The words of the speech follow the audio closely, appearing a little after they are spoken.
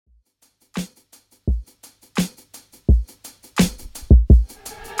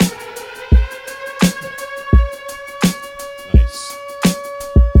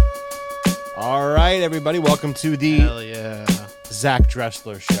everybody. Welcome to the Hell yeah. Zach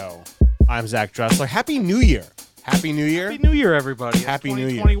Dressler Show. I'm Zach Dressler. Happy New Year. Happy New Year. Happy New Year, everybody. It's Happy New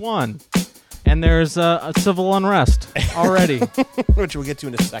Year. 2021. And there's a civil unrest already. Which we'll get to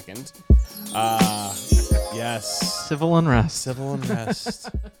in a second. Yes. Civil unrest. Civil unrest.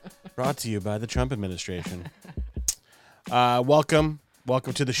 Brought to you by the Trump administration. Welcome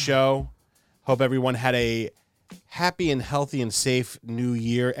to the show. Hope everyone had a happy and healthy and safe new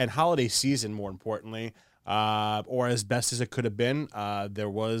year and holiday season, more importantly, or as best as it could have been. There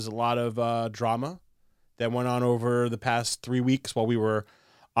was a lot of drama that went on over the past 3 weeks while we were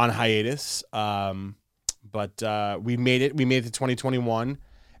on hiatus. But we made it. We made it to 2021.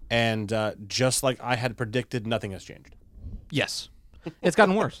 And just like I had predicted, nothing has changed. Yes. It's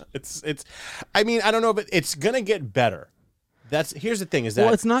gotten worse. I mean, I don't know, but it's going to get better. Here's the thing is that.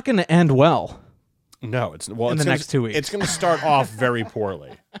 Well, it's not going to end well. No, in the next 2 weeks. It's going to start off very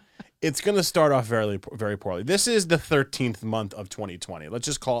poorly. It's going to start off very, very poorly. This is the 13th month of 2020. Let's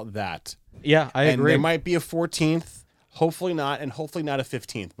just call it that. Yeah, I agree. And there might be a 14th, hopefully not, and hopefully not a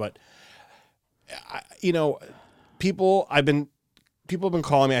 15th. But, people have been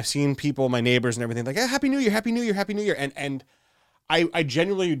calling me. I've seen people, my neighbors and everything, like, hey, Happy New Year, Happy New Year, Happy New Year. And I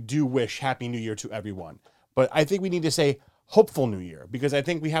genuinely do wish Happy New Year to everyone. But I think we need to say hopeful New Year, because I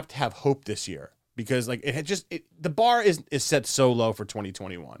think we have to have hope this year. Because the bar is set so low for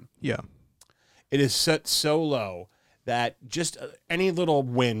 2021. Yeah. It is set so low that just any little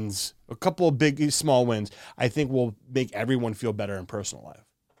wins, a couple of big, small wins, I think will make everyone feel better in personal life.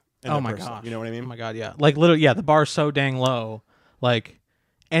 Oh my gosh. You know what I mean? Oh my God, yeah. Like literally, yeah, the bar's so dang low. Like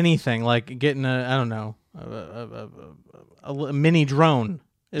anything, like getting a mini drone.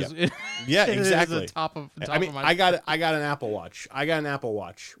 Yeah, exactly. I got an Apple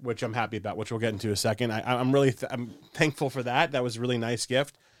Watch. Which I'm happy about, which we'll get into in a second. I'm really I'm thankful for that. That was a really nice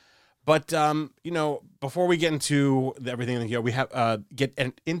gift. But before we get into everything here, we have get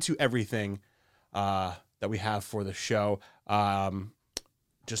into everything that we have for the show.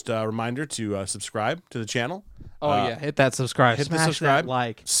 Just a reminder to subscribe to the channel. Oh yeah, hit that subscribe. Hit Smash the subscribe, that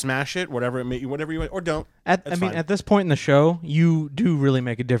like, smash it, whatever you want, or don't. At this point in the show, you do really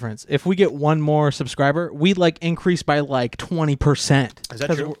make a difference. If we get one more subscriber, we increase by 20%. Is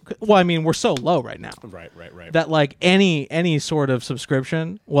that true? Well, I mean, we're so low right now. Right. That any sort of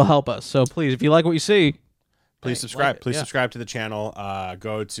subscription will help us. So please, if you like what you see, please subscribe. Subscribe to the channel.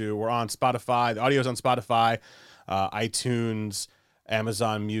 We're on Spotify. The audio's on Spotify, iTunes,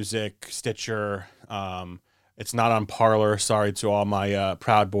 Amazon Music, Stitcher. It's not on Parler. Sorry to all my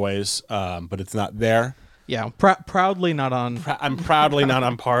Proud Boys, but it's not there. Yeah, proudly not on. I'm proudly not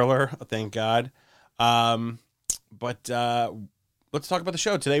on Parler. Thank God. But let's talk about the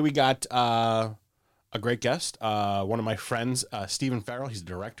show today. We got a great guest. One of my friends, Stephen Farrell. He's a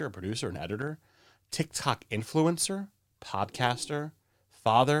director, a producer, an editor, TikTok influencer, podcaster,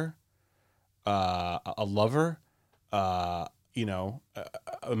 father, a lover.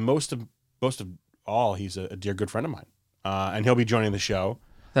 Most of all, he's a dear good friend of mine, and he'll be joining the show.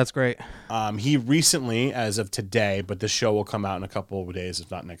 That's great. He recently, as of today, but this show will come out in a couple of days,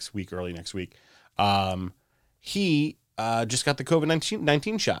 if not next week, early next week. He just got the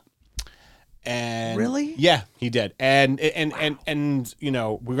COVID-19 shot. And really? Yeah, he did. And we're going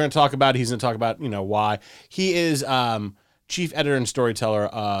to talk about. He's going to talk about why he is chief editor and storyteller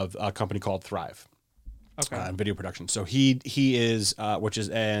of a company called Thrive. Okay. Video production. So he is, which is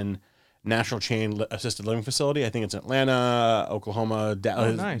an national chain assisted living facility. I think it's in Atlanta, Oklahoma.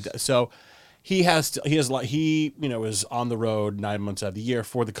 Nice. So he is on the road 9 months out of the year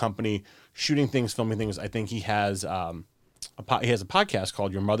for the company, shooting things, filming things. I think he has a podcast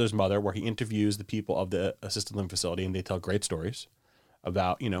called Your Mother's Mother, where he interviews the people of the assisted living facility, and they tell great stories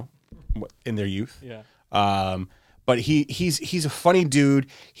about in their youth. Yeah. But he's a funny dude.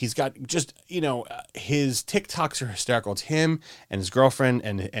 He's got just his TikToks are hysterical. It's him and his girlfriend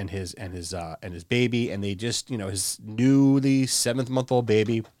and his baby, and they just his newly 7-month-old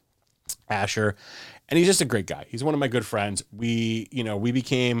baby, Asher, and he's just a great guy. He's one of my good friends. We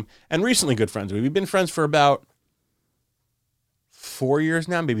became recently good friends. We've been friends for about 4 years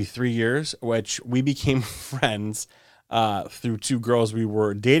now, maybe 3 years, which we became friends through two girls we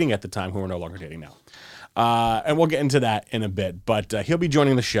were dating at the time who we're no longer dating now. And we'll get into that in a bit, but he'll be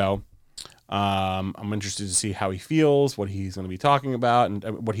joining the show. I'm interested to see how he feels, what he's going to be talking about,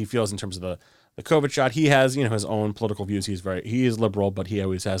 and what he feels in terms of the COVID shot. He has, his own political views. He is liberal, but he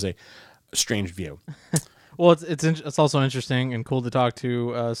always has a strange view. Well, it's also interesting and cool to talk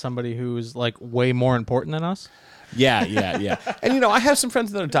to somebody who's like way more important than us. Yeah. And, I have some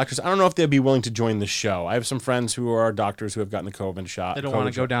friends that are doctors. I don't know if they'd be willing to join the show. I have some friends who are doctors who have gotten the COVID shot. They don't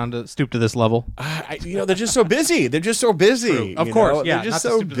want to go down to stoop to this level. They're just so busy. They're just so busy. Of course, yeah. They're just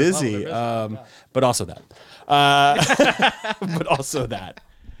not so to stoop to this busy. level, But also that. But also that.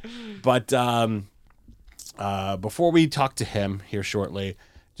 But before we talk to him here shortly,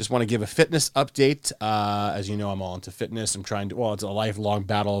 just want to give a fitness update. As you know, I'm all into fitness. I'm trying to, it's a lifelong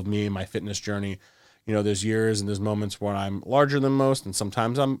battle of me and my fitness journey. There's years and there's moments where I'm larger than most, and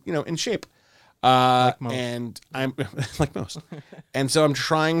sometimes I'm, in shape. And I'm like most. And so I'm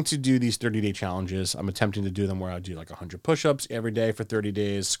trying to do these 30-day challenges. I'm attempting to do them where I do like 100 push-ups every day for 30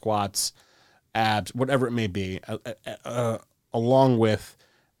 days, squats, abs, whatever it may be, along with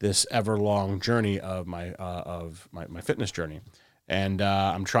this ever-long journey of my fitness journey. And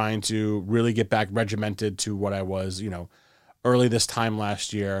I'm trying to really get back regimented to what I was, early this time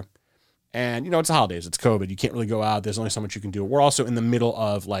last year. And, it's the holidays. It's COVID. You can't really go out. There's only so much you can do. We're also in the middle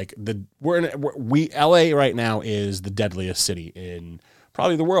of like LA right now is the deadliest city in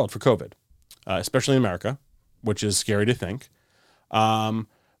probably the world for COVID, especially in America, which is scary to think.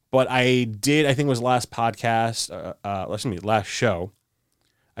 But I think it was last show.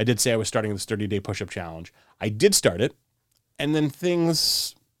 I did say I was starting this 30-day push-up challenge. I did start it. And then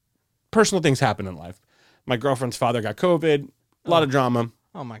personal things happened in life. My girlfriend's father got COVID, a lot of drama.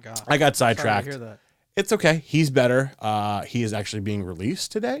 Oh my God. I got sidetracked. Sorry to hear that. It's okay. He's better. He is actually being released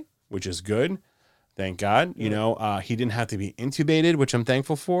today, which is good. Thank God. He didn't have to be intubated, which I'm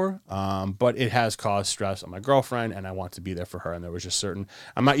thankful for. But it has caused stress on my girlfriend, and I want to be there for her. And there was just I'm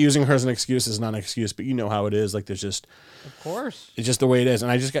not using her as an excuse. It's not an excuse, but you know how it is. Like there's just, of course, it's just the way it is.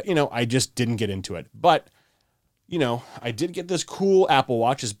 And I just got, I just didn't get into it. But, I did get this cool Apple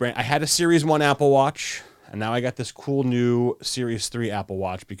Watch. I had a Series 1 Apple Watch. And now I got this cool new Series 3 Apple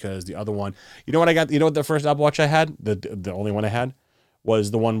Watch because the other one, what I got? You know what the first Apple Watch I had? The only one I had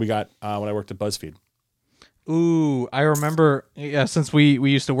was the one we got when I worked at BuzzFeed. Ooh, I remember. Yeah, since we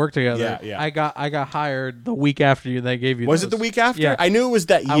used to work together. Yeah. I got hired the week after they gave you. Was it the week after? Yeah. I knew it was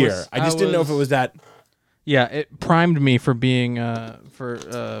that year. I just didn't know if it was that. Yeah, it primed me for being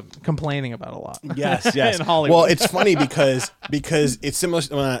complaining about a lot. Yes. In Hollywood. Well, it's funny because it's similar,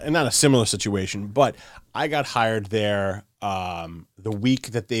 not a similar situation, but I got hired there the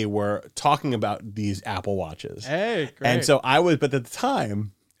week that they were talking about these Apple Watches. Hey, great. And so I was, but at the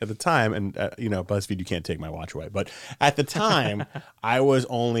time, and BuzzFeed, you can't take my watch away, but at the time, I was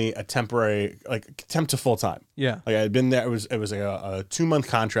only a temporary, like temp to full time. Yeah, like I had been there. It was like a 2-month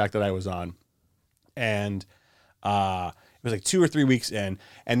contract that I was on. And it was like 2 or 3 weeks in,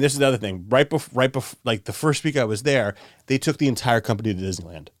 and this is the other thing. Right before, like the first week I was there, they took the entire company to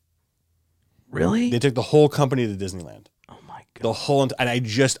Disneyland. Really? They took the whole company to Disneyland. Oh my God! The whole, and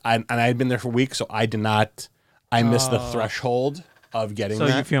I had been there for weeks, so I did not. I missed the threshold of getting so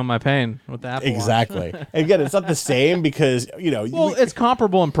that. you feel my pain with the Apple Watch. Exactly. And again, it's not the same because well, it's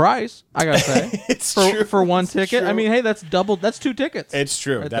comparable in price. I gotta say, it's true for one it's ticket. True. I mean, hey, that's double. That's 2 tickets. It's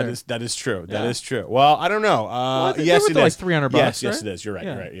true. Right That there. is true. Yeah. That is true. Well, I don't know. Yes, it is like $300. Yes, right? it is. You're right.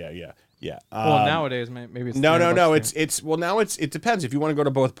 Yeah. You're right. Yeah. Well, nowadays maybe it's no. $300 too. It depends. If you want to go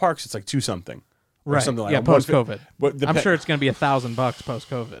to both parks, it's like 2 something. Or right. something like yeah, that. post COVID. I'm Pe- sure it's going to be $1,000 post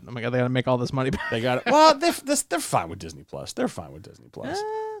COVID. Oh my God, they got to make all this money back. They got it. Well, they're fine with Disney Plus. They're fine with Disney Plus.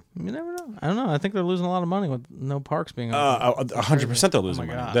 You never know. I don't know. I think they're losing a lot of money with no parks being open. 100% they're losing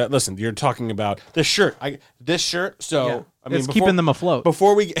money. Listen, you're talking about this shirt. This shirt. So yeah. I mean, it's keeping them afloat.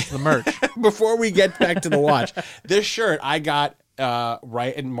 Before we the merch. Before we get back to the watch, this shirt I got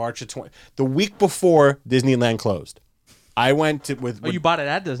right in March of the week before Disneyland closed. I went to with. Oh, you bought it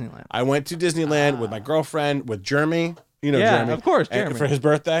at Disneyland. I went to Disneyland with my girlfriend, with Jeremy. Yeah, Jeremy, of course, Jeremy. for his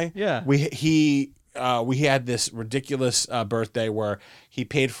birthday. Yeah, we had this ridiculous birthday where he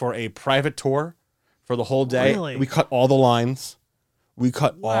paid for a private tour for the whole day. Really? We cut all the lines.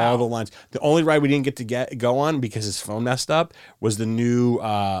 All the lines. The only ride we didn't get to go on because his phone messed up was the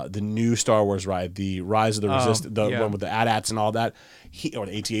new Star Wars ride, the Rise of the Resistance, one with the AT-ATs and all that. Or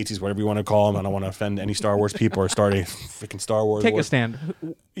the AT-ATs, whatever you want to call them. I don't want to offend any Star Wars people or start a freaking Star Wars. Take a stand.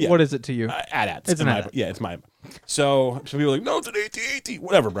 Yeah. What is it to you? AT-ATs. It's an AT-AT. Yeah, it's my. So people are like, no, it's an AT-AT.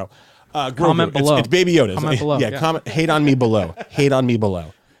 Whatever, bro. Comment below. It's Baby Yoda. Comment below. Yeah, comment. Hate on me below. Hate on me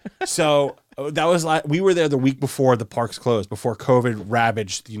below. So that was we were there the week before the parks closed, before COVID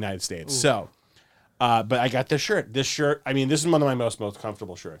ravaged the United States. Ooh. So, but I got this shirt. This shirt, I mean, this is one of my most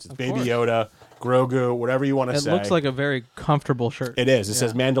comfortable shirts. It's Baby Yoda, Grogu, whatever you want to say. It looks like a very comfortable shirt. It is. It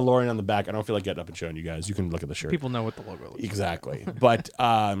says Mandalorian on the back. I don't feel like getting up and showing you guys. You can look at the shirt. People know what the logo looks like. Exactly. But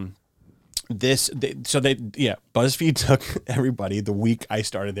BuzzFeed took everybody the week I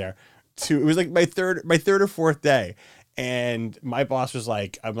started there it was like my third or fourth day. And my boss was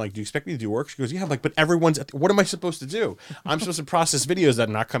like, I'm like, do you expect me to do work? She goes, yeah. I'm like, but what am I supposed to do? I'm supposed to process videos that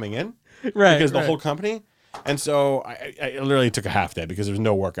are not coming in. Right. Because the whole company. And so I literally took a half day because there's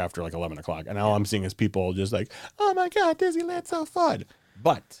no work after like 11 o'clock. And all I'm seeing is people just like, oh my God, Disneyland's so fun.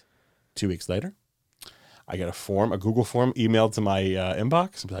 But 2 weeks later, I get a Google form emailed to my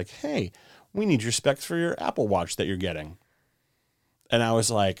inbox and be like, hey, we need your specs for your Apple Watch that you're getting. And I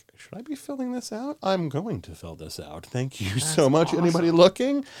was like, should I be filling this out? I'm going to fill this out. Thank you so much. Awesome. Anybody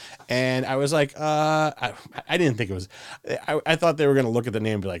looking? And I was like, I didn't think it was, I thought they were going to look at the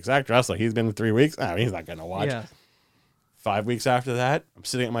name and be like, Zach Dressler, he's been 3 weeks. No, he's not going to watch. Yeah. 5 weeks after that, I'm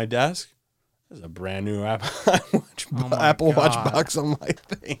sitting at my desk. There's a brand new Apple Watch box on my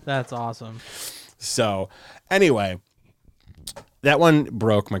thing. That's awesome. So anyway, that one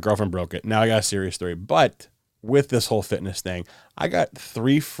broke. My girlfriend broke it. Now I got a Series 3. But with this whole fitness thing, I got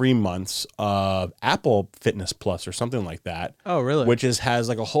 3 free months of Apple Fitness Plus or something like that. Oh, really? Which has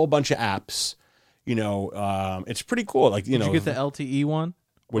like a whole bunch of apps. You know, it's pretty cool. Like, Did you get the LTE one?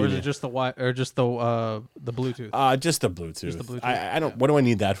 Or is it just the Bluetooth? Just the Bluetooth. Just the Bluetooth. I don't. What do I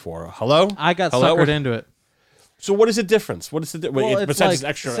need that for? Hello? I got suckered into it. So what is the difference? What is the well, besides this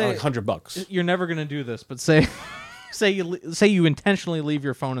extra like $100? You're never gonna do this, but say you intentionally leave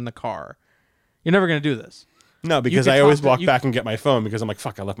your phone in the car. You're never gonna do this. No, because I always walk back and get my phone because I'm like,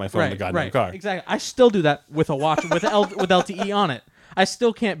 fuck, I left my phone in the goddamn car. Exactly. I still do that with a watch with LTE on it. I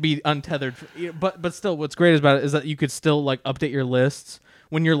still can't be untethered. But still, what's great about it is that you could still like update your lists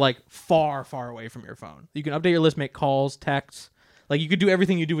when you're like far away from your phone. You can update your list, make calls, texts. Like you could do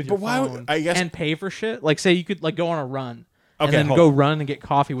everything you do with your phone and pay for shit. Like say you could like go on a run and then go run and get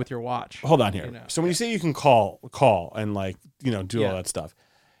coffee with your watch. Hold on here. You know? So when you say you can call and like, do all that stuff.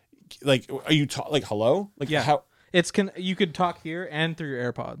 Like, are you like hello? Like, how? You could talk here and through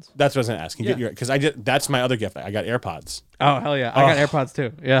your AirPods. That's what I was gonna ask. Because that's my other gift. I got AirPods. Oh hell yeah! I got AirPods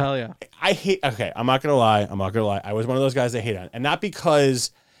too. Yeah, hell yeah. I hate. Okay, I'm not gonna lie. I was one of those guys that hate it, and not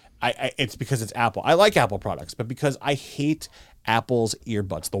because it's because it's Apple. I like Apple products, but because I hate Apple's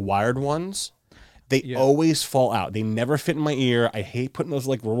earbuds, the wired ones. They always fall out. They never fit in my ear. I hate putting those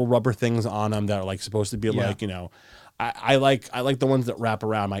like little rubber things on them that are like supposed to be like I like the ones that wrap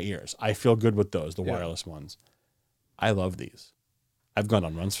around my ears. I feel good with those, the wireless ones. I love these. I've gone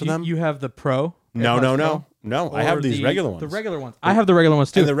on runs for them. You have the Pro? No. I have these regular ones. The regular ones. I have the regular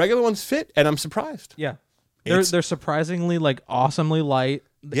ones too. And the regular ones fit, and I'm surprised. Yeah. They're surprisingly like awesomely light.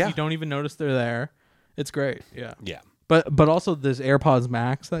 Yeah. You don't even notice they're there. It's great. Yeah. Yeah. But also this AirPods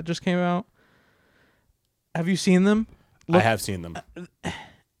Max that just came out. Have you seen them? I have seen them.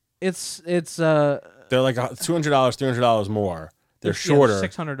 It's they're like $200, $300 more. They're shorter.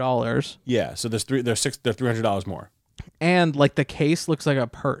 $600. Yeah, so they're $300 more. And like the case looks like a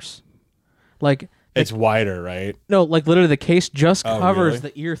purse. Like it's wider, right? No, like literally the case just covers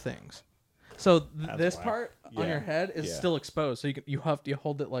the ear things. So this part on your head is still exposed. So you have to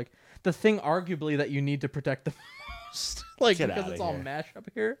hold it like the thing arguably that you need to protect the most. Like because it's all mesh up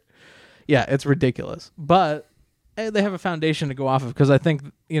here. Yeah, it's ridiculous. But they have a foundation to go off of because I think,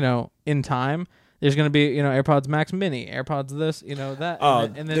 in time there's going to be, AirPods Max Mini, AirPods this, that.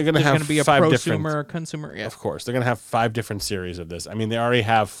 And then they're going to be a prosumer, consumer. Yeah. Of course. They're going to have 5 different series of this. I mean, they already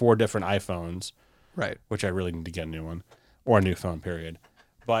have 4 different iPhones. Right. Which I really need to get a new one. Or a new phone, period.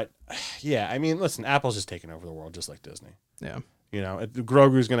 But, yeah, I mean, listen, Apple's just taking over the world just like Disney. Yeah.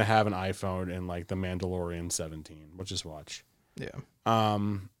 Grogu's going to have an iPhone in, like, The Mandalorian 17. We'll just watch. Yeah. All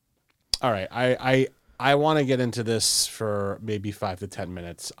right. I want to get into this for maybe 5 to 10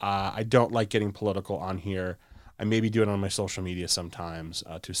 minutes. I don't like getting political on here. I maybe do it on my social media sometimes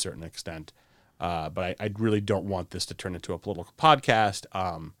to a certain extent. But I really don't want this to turn into a political podcast.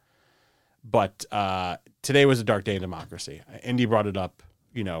 But today was a dark day in democracy. Indy brought it up,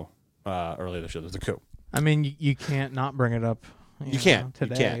 earlier this year. There's a coup. I mean, you can't not bring it up. You can't.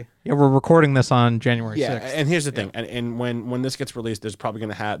 Today. You can't. Yeah, we're recording this on January 6th. And here's the thing. And when this gets released, there's probably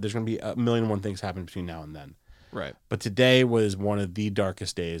going to be a million and one things happen between now and then. Right. But today was one of the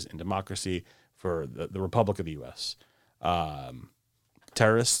darkest days in democracy for the Republic of the U.S.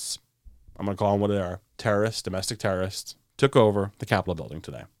 Terrorists, I'm going to call them what they are, terrorists, domestic terrorists, took over the Capitol building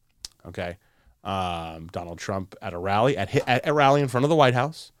today. Okay. Donald Trump at a rally, at a rally in front of the White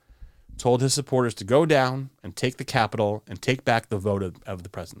House, told his supporters to go down and take the Capitol and take back the vote of the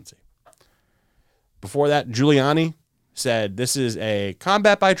presidency. Before that, Giuliani said this is a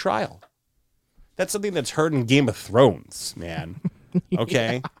combat by trial. That's something that's heard in Game of Thrones, man.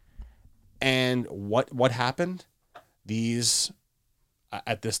 Okay? And what happened? These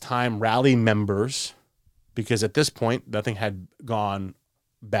at this time rally members, because at this point nothing had gone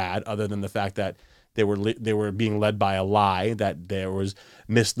bad other than the fact that they were being led by a lie, that there was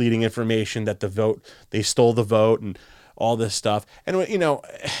misleading information, that they stole the vote and all this stuff. And you know,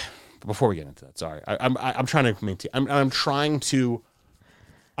 before we get into that, sorry, I'm trying to maintain. I'm trying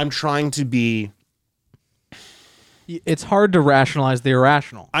to be. It's hard to rationalize the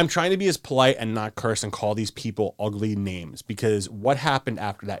irrational. I'm trying to be as polite and not curse and call these people ugly names, because what happened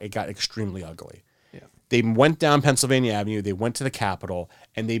after that, it got extremely ugly. Yeah. They went down Pennsylvania Avenue, they went to the Capitol,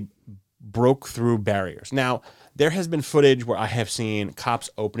 and they broke through barriers. Now, there has been footage where I have seen cops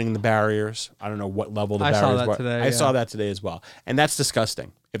opening the barriers. I don't know what level the barriers were. I saw that today as well. And that's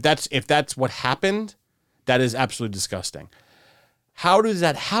disgusting. If that's what happened, that is absolutely disgusting. How does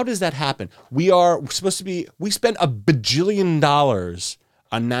that happen? We spend $1 bajillion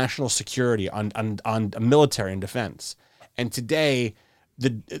on national security, on military and defense. And today,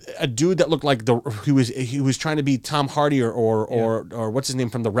 a dude that looked like he was trying to be Tom Hardy or what's his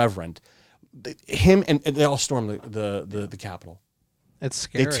name from The Reverend, him and they all stormed the Capitol. It's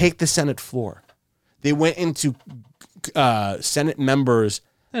scary. They take the Senate floor. They went into Senate members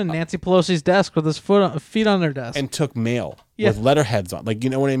and Nancy Pelosi's desk with his feet on their desk and took mail with letterheads on, like, you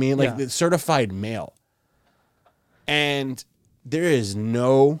know what I mean, like certified mail. And there is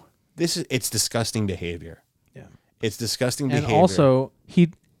it's disgusting behavior. Yeah, it's disgusting behavior. And also,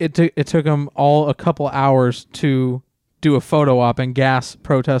 it took him all a couple hours to do a photo op and gas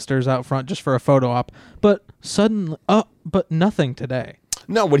protesters out front just for a photo op, but nothing today.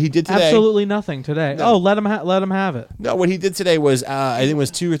 No, what he did today, absolutely nothing today. No. Oh, let him have it. No, what he did today was I think it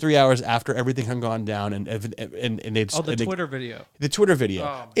was 2 or 3 hours after everything had gone down, and it's the Twitter video. The Twitter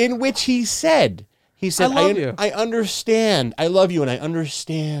video in which he said, I love you. I understand. I love you, and I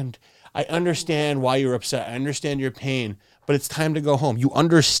understand. I understand why you're upset. I understand your pain, but it's time to go home. You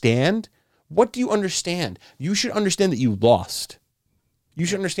understand? What do you understand? You should understand that you lost. You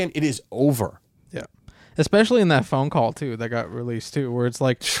should understand it is over. Yeah. Especially in that phone call too that got released too, where it's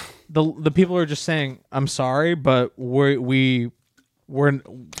like the people are just saying, "I'm sorry, but we're at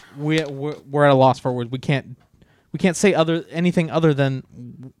a loss for words. We can't say anything other than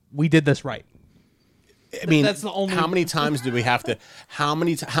we did this right." I mean, that's the only. How many times do we have to? How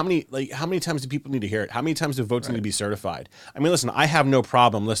many times do people need to hear it? How many times do votes need to be certified? I mean, listen, I have no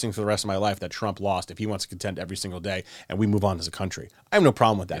problem listening for the rest of my life that Trump lost if he wants to contend every single day and we move on as a country. I have no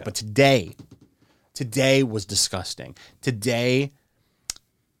problem with that. Yeah. But today was disgusting. Today,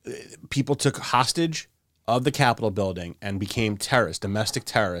 people took hostage of the Capitol building and became domestic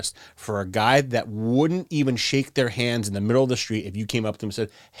terrorists, for a guy that wouldn't even shake their hands in the middle of the street if you came up to him and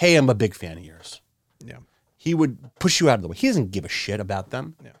said, "Hey, I'm a big fan of yours." Yeah. He would push you out of the way. He doesn't give a shit about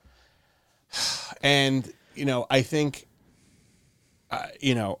them. Yeah. And, I think, God,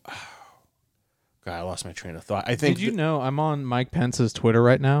 I lost my train of thought. I think. Did you know I'm on Mike Pence's Twitter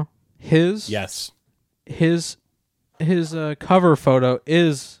right now? His cover photo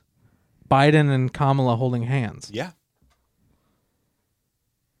is Biden and Kamala holding hands. Yeah.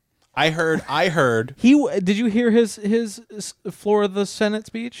 I heard. Did you hear his floor of the Senate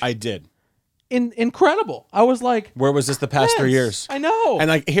speech? I did. Incredible. I was like, where was this the past 3 years? I know. And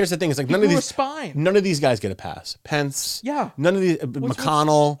like, here's the thing: it's like none of these guys get a pass. Pence, none of these.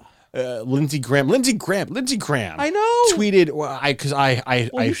 McConnell, Lindsey Graham. I know. Tweeted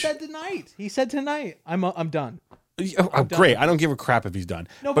he said tonight. He said tonight. I'm done. I'm great. Done. I don't give a crap if he's done.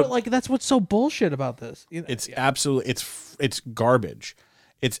 No, but like that's what's so bullshit about this. It's absolutely it's garbage.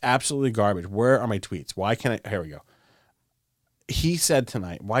 It's absolutely garbage. Where are my tweets? Why can't I? Here we go. He said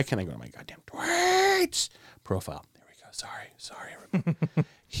tonight, why can't I go to my goddamn tweets profile? There we go. Sorry, everybody.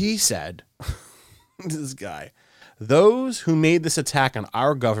 He said, this guy, those who made this attack on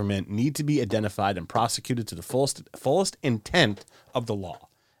our government need to be identified and prosecuted to the fullest intent of the law.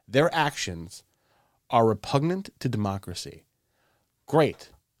 Their actions are repugnant to democracy. Great.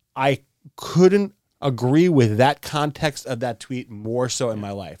 I couldn't agree with that context of that tweet more so in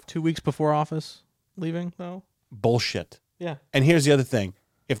my life. 2 weeks before office leaving, though? Bullshit. Yeah. And here's the other thing.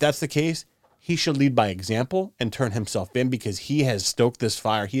 If that's the case, he should lead by example and turn himself in, because he has stoked this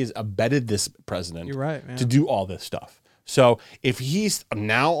fire. He has abetted this president. You're right, man. To do all this stuff. So if he's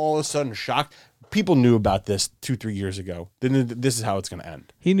now all of a sudden shocked, people knew about this 2-3 years ago. Then this is how it's going to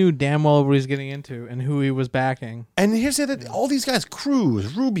end. He knew damn well what he was getting into and who he was backing. And here's the other, all these guys,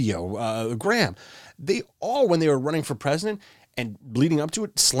 Cruz, Rubio, Graham, they all, when they were running for president and leading up to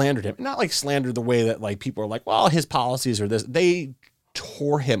it, slandered him. Not like slandered the way that like people are like, well, his policies are this. They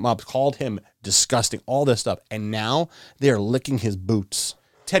tore him up, called him disgusting, all this stuff. And now they're licking his boots.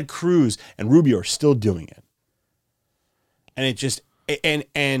 Ted Cruz and Rubio are still doing it. And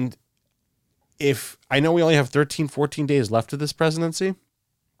And if I know we only have 13, 14 days left of this presidency,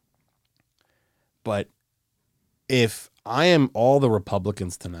 but if I am all the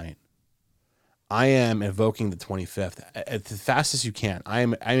Republicans tonight, I am evoking the 25th as fast as you can. I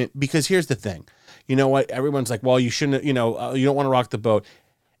am because here's the thing. You know what? Everyone's like, well, you shouldn't, you don't want to rock the boat.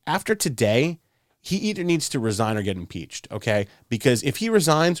 After today, he either needs to resign or get impeached. Okay. Because if he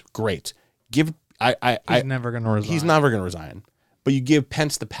resigns, great. He's never going to resign. He's never going to resign. But you give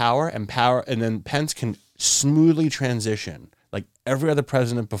Pence the power, and then Pence can smoothly transition like every other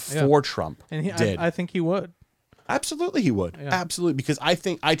president before Trump did. I think he would. Absolutely, he would. Yeah. Absolutely, because I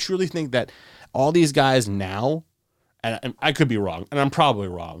truly think that all these guys now, and I could be wrong, and I'm probably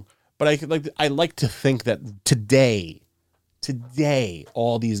wrong, but I like to think that today,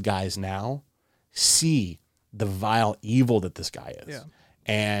 all these guys now see the vile evil that this guy is,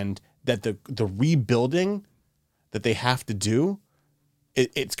 and that the rebuilding that they have to do.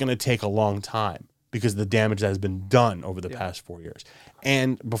 It's going to take a long time because of the damage that has been done over the past 4 years.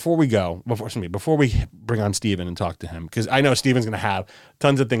 And before we bring on Steven and talk to him, because I know Steven's going to have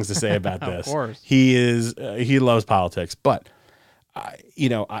tons of things to say about this. Of course. He loves politics, but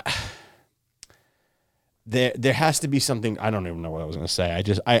there has to be something. I don't even know what I was going to say.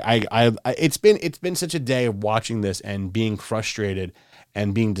 It's been such a day of watching this and being frustrated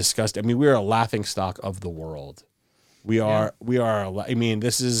and being disgusted. I mean, we're a laughing stock of the world. We are. I mean,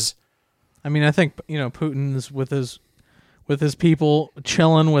 this is. I mean, I think Putin's with his people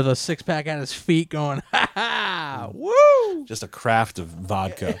chilling with a 6-pack at his feet, going, "Ha ha, woo!" Just a craft of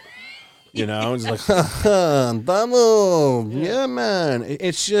vodka, It's like, ha ha, vamos, yeah, man.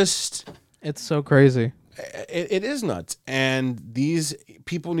 It's just. It's so crazy. It is nuts, and these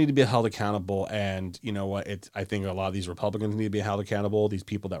people need to be held accountable. And you know what? I think a lot of these Republicans need to be held accountable. These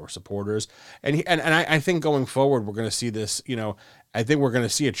people that were supporters, and I think going forward, we're going to see this. I think we're going to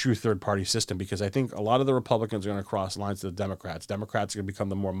see a true third party system because I think a lot of the Republicans are going to cross lines to the Democrats. Democrats are going to become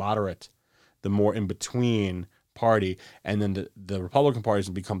the more moderate, the more in between party, and then the Republican Party is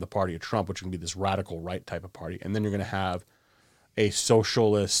going to become the party of Trump, which is going to be this radical right type of party, and then you're going to have a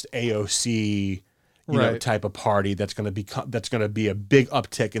socialist AOC. Type of party that's going to be a big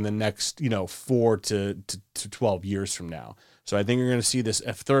uptick in the next 4 to 12 years from now. So I think you're going to see this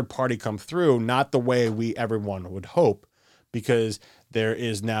a third party come through, not the way everyone would hope, because there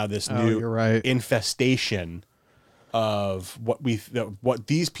is now this new infestation of what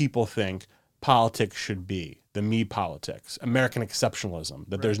these people think politics should be, the me politics, American exceptionalism,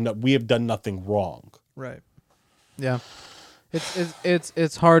 that we have done nothing wrong. Right. Yeah.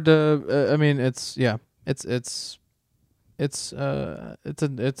 It's hard to. I mean, it's a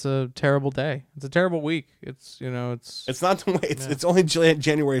terrible day. It's a terrible week. It's not the way. It's only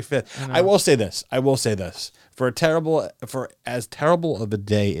January 5th. I will say this. For as terrible of a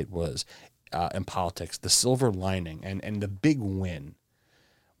day it was in politics, the silver lining and the big win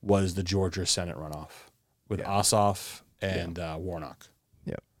was the Georgia Senate runoff with Ossoff and Warnock.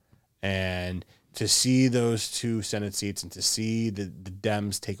 Yep. And to see those two Senate seats and to see the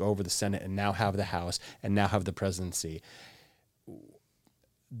Dems take over the Senate and now have the House and now have the presidency,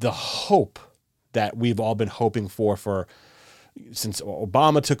 the hope that we've all been hoping for since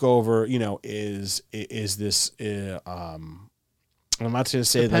Obama took over, is this. I'm not going to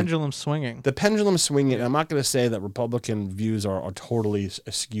say the pendulum swinging. The pendulum swinging. And I'm not going to say that Republican views are totally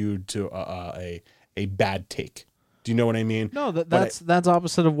skewed to a bad take. Do you know what I mean? No, that's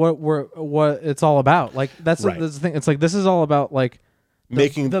opposite of what it's all about. Like that's the thing. It's like this is all about like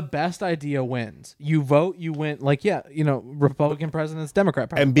making the best idea wins. You vote, you win. Like Republican presidents,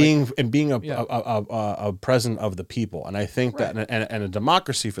 Democrat presidents, and being a president of the people. And I think that and a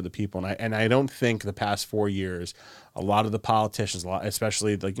democracy for the people. And I don't think the past 4 years, a lot of the politicians,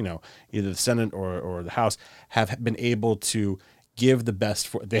 especially either the Senate or the House, have been able to give the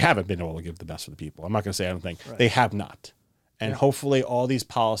best they haven't been able to give the best for the people. I'm not going to say I don't think they have not. And hopefully all these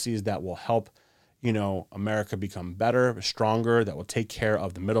policies that will help, America become better, stronger, that will take care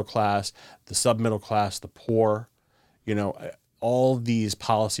of the middle class, the sub-middle class, the poor, all these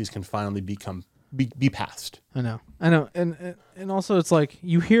policies can finally be passed. I know. And also it's like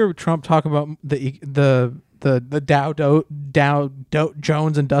you hear Trump talk about the Dow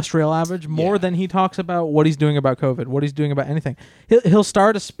Jones Industrial Average more than he talks about what he's doing about COVID, what he's doing about anything. He'll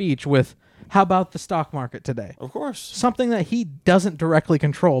start a speech with, "How about the stock market today?" Of course, something that he doesn't directly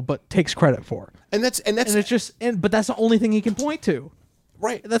control but takes credit for. And it's just but that's the only thing he can point to.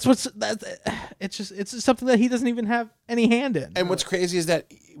 Right. It's something that he doesn't even have any hand in. And what's crazy is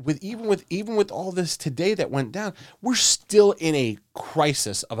that even with all this today that went down, we're still in a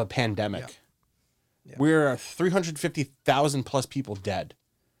crisis of a pandemic. Yeah. We're 350,000 plus people dead.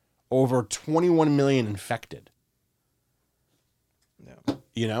 Over 21 million infected. Yeah.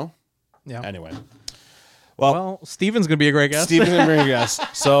 You know? Yeah. Anyway. Well, Steven's going to be a great guest. Steven's going to be a great guest.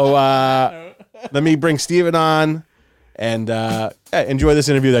 So let me bring Steven on and enjoy this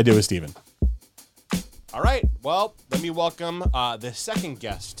interview that I did with Steven. All right. Well, let me welcome the second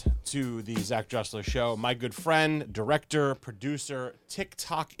guest to the Zach Dressler Show. My good friend, director, producer,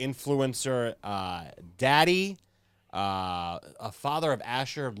 TikTok influencer, daddy, a father of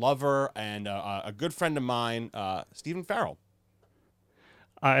Asher, lover, and a good friend of mine, Stephen Farrell.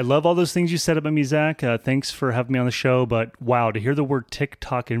 I love all those things you said about me, Zach. Thanks for having me on the show. But wow, to hear the word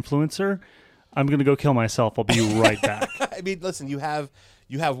TikTok influencer, I'm going to go kill myself. I'll be right back. I mean, listen, you have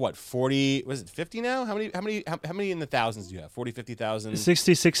what, 40, was it 50 now? How many in the thousands do you have? 40, 50,000?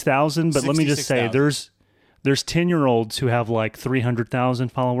 66,000. But let me just say, there's 10-year-olds who have like 300,000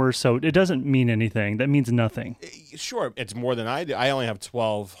 followers. So it doesn't mean anything. That means nothing. Sure, it's more than I do. I only have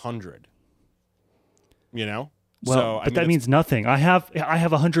 1,200. You know? Well, so, but that means nothing. I have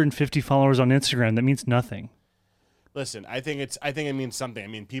 150 followers on Instagram. That means nothing. Listen, I think it means something. I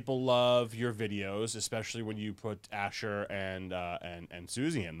mean, people love your videos, especially when you put Asher and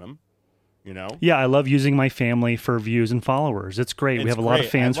Susie in them. You know? Yeah, I love using my family for views and followers. It's great. We have a lot of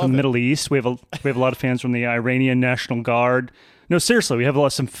fans from the Middle East. We have a lot of fans from the Iranian National Guard. No, seriously, we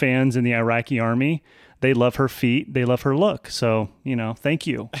have some fans in the Iraqi army. They love her feet. They love her look. So, thank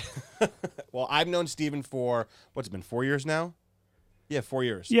you. Well, I've known Steven for, what's it been, 4 years now? Yeah, 4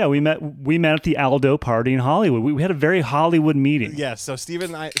 years. Yeah, we met at the Aldo party in Hollywood. We had a very Hollywood meeting. Yeah, so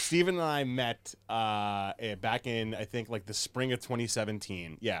Steven and I met back in, I think, like the spring of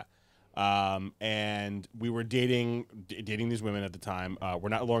 2017. Yeah. And we were dating these women at the time. We're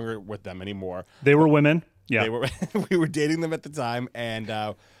not longer with them anymore. They were women. Yeah. We were dating them at the time,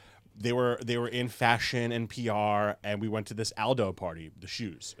 and they were in fashion and PR, and we went to this Aldo party, the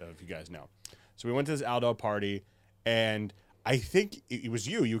shoes, if you guys know. So we went to this Aldo party, and I think it was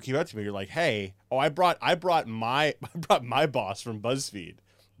you. You came up to me. You're like, "Hey, I brought my boss from BuzzFeed,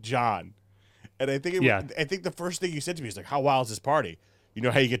 John," and I think I think the first thing you said to me is like, "How wild is this party? You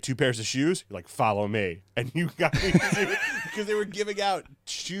know how you get 2 pairs of shoes? You're like, follow me." And you got me because they were giving out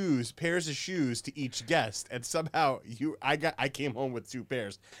pairs of shoes to each guest. And somehow I came home with 2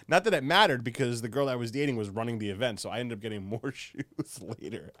 pairs. Not that it mattered because the girl I was dating was running the event. So I ended up getting more shoes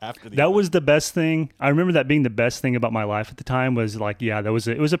later after the event. Was the best thing. I remember that being the best thing about my life at the time was like, it was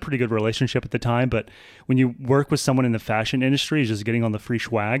a pretty good relationship at the time. But when you work with someone in the fashion industry, just getting on the free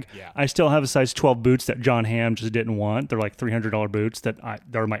swag. Yeah. I still have a size 12 boots that John Hamm just didn't want. They're like $300 boots that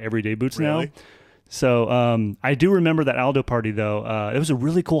they're my everyday boots now. So I do remember that Aldo party though. It was a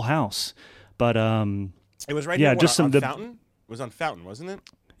really cool house, but it was right here. Just on Fountain. It was on Fountain, wasn't it?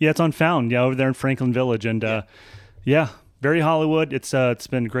 Yeah, it's on Fountain. Yeah, over there in Franklin Village, and very Hollywood. It's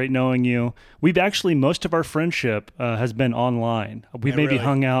been great knowing you. We've actually most of our friendship has been online. We've maybe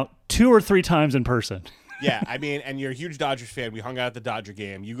hung out 2 or 3 times in person. Yeah, I mean, and you're a huge Dodgers fan. We hung out at the Dodger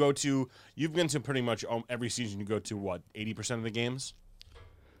game. You've been to pretty much every season. You go to what, 80% of the games?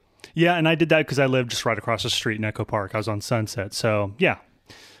 Yeah, and I did that because I lived just right across the street in Echo Park. I was on Sunset. So, yeah,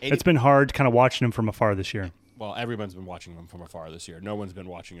 it's been hard kind of watching him from afar this year. Well, everyone's been watching him from afar this year. No one's been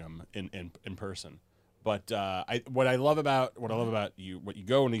watching him in person. But what I love about you, when you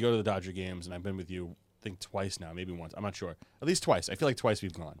go to the Dodger games, and I've been with you, I think twice now, maybe once. I'm not sure. At least twice. I feel like twice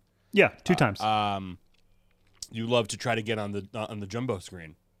we've gone. Yeah, 2 times. You love to try to get on the jumbo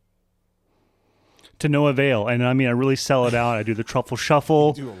screen. To no avail. And I mean, I really sell it out. I do the truffle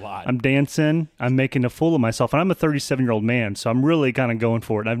shuffle. You do a lot. I'm dancing. I'm making a fool of myself. And I'm a 37-year-old man, so I'm really kind of going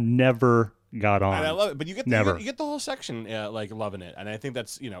for it. I've never got on. And I love it. But you get the whole section like loving it. And I think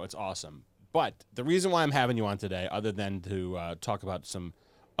that's, it's awesome. But the reason why I'm having you on today, other than to talk about some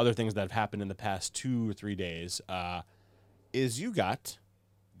other things that have happened in the past 2 or 3 days, is you got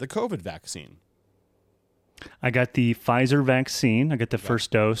the COVID vaccine. I got the Pfizer vaccine. I got the first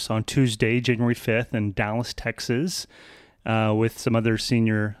dose on Tuesday, January 5th in Dallas, Texas, with some other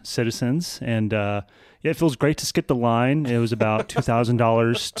senior citizens. And it feels great to skip the line. It was about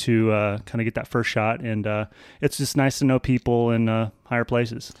 $2,000 to kind of get that first shot. And it's just nice to know people in higher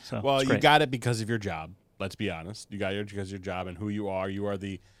places. So you got it because of your job. Let's be honest. You got it because of your job and who you are. You are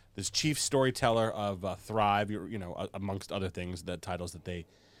this chief storyteller of Thrive, amongst other things, the titles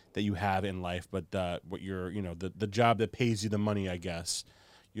that you have in life, but what you're, the job that pays you the money, I guess.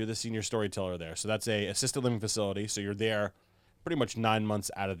 You're the senior storyteller there. So that's a assisted living facility. So you're there pretty much 9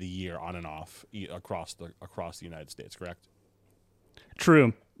 months out of the year, on and off, across the United States, correct?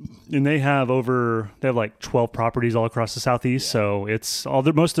 True. And they have like 12 properties all across the Southeast. Yeah. So it's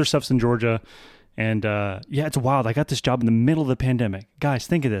most of their stuff's in Georgia. And yeah, it's wild. I got this job in the middle of the pandemic. Guys,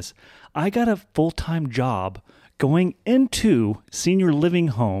 think of this. I got a full-time job going into senior living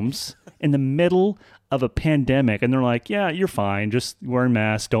homes in the middle of a pandemic. And they're like, yeah, you're fine. Just wear a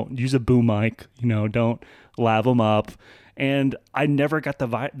mask. Don't use a boom mic. Don't lav them up. And I never got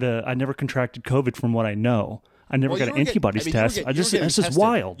I never contracted COVID from what I know. I never got an antibodies test. It's just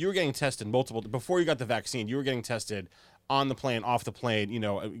wild. You were getting tested before you got the vaccine. You were getting tested on the plane, off the plane,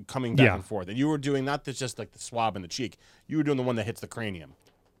 coming back and forth. And you were doing not just like the swab in the cheek. You were doing the one that hits the cranium.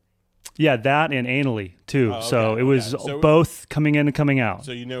 Yeah, that and anally too. So it was both coming in and coming out.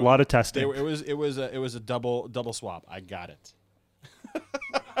 So a lot of testing. It was a double swab. I got it.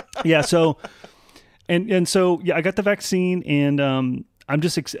 Yeah. So and so I got the vaccine, and I'm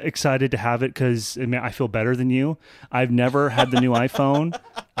just excited to have it because I feel better than you. I've never had the new iPhone.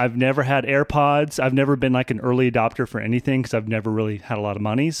 I've never had AirPods. I've never been like an early adopter for anything because I've never really had a lot of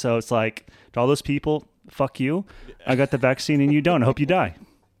money. So it's like, to all those people, fuck you. I got the vaccine and you don't. I hope you die.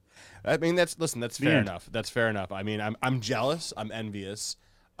 I mean, that's fair enough. That's fair enough. I mean, I'm jealous. I'm envious.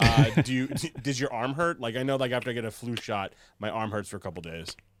 Does your arm hurt? Like, I know, like, after I get a flu shot, my arm hurts for a couple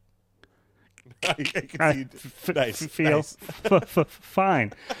days. I feel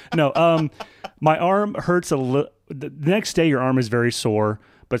fine. No, my arm hurts a little. The next day, your arm is very sore,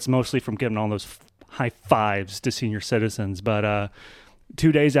 but it's mostly from giving all those high fives to senior citizens. But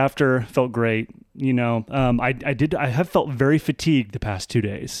 2 days after, felt great. I have felt very fatigued the past 2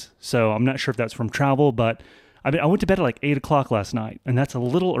 days. So I'm not sure if that's from travel, but I went to bed at like 8 o'clock last night, and that's a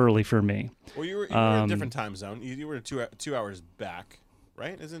little early for me. Well, you were in a different time zone. You were 2 hours back.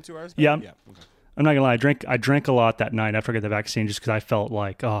 Right? Isn't it 2 hours? Yeah. Okay. I'm not gonna lie. I drank a lot that night after I got the vaccine, just because I felt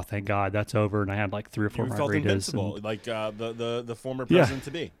like, oh, thank God, that's over, and I had like 3 or 4 margaritas. You felt invincible, like the former president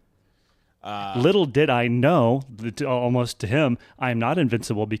to be. Little did I know, almost to him, I am not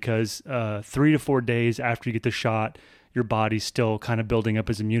invincible because 3 to 4 days after you get the shot, your body's still kind of building up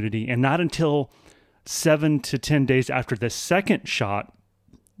its immunity, and not until 7 to 10 days after the second shot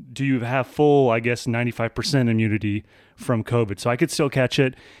do you have full, 95% immunity from COVID. So I could still catch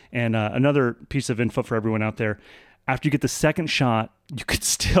it. And another piece of info for everyone out there, after you get the second shot, you could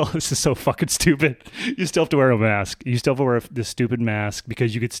still, this is so fucking stupid, you still have to wear a mask. You still have to wear this stupid mask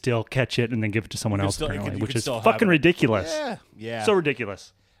because you could still catch it and then give it to someone else, apparently, which is fucking ridiculous. Yeah. So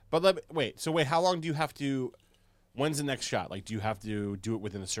ridiculous. But wait, how long do you have to, when's the next shot? Like, do you have to do it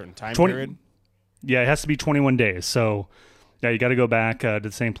within a certain time period? Yeah, it has to be 21 days. So yeah, you got to go back to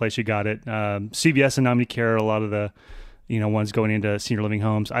the same place you got it. CVS and Omnicare, a lot of the ones going into senior living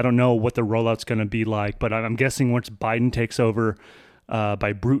homes. I don't know what the rollout's going to be like, but I'm guessing once Biden takes over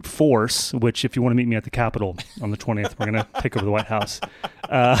by brute force, which if you want to meet me at the Capitol on the 20th, we're going to take over the White House.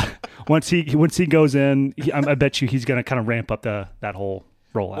 Once he goes in, I bet you he's going to kind of ramp up that whole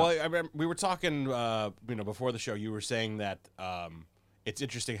rollout. Well, I remember we were talking, before the show. You were saying that it's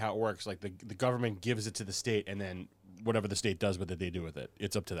interesting how it works. Like the government gives it to the state, and then whatever the state does with it, they do with it.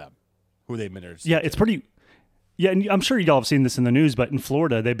 It's up to them who they administer. Yeah, it's pretty. Yeah, and I'm sure y'all have seen this in the news, but in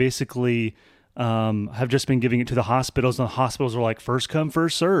Florida, they basically have just been giving it to the hospitals, and the hospitals are like first come,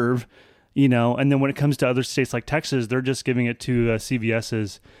 first serve, and then when it comes to other states like Texas, they're just giving it to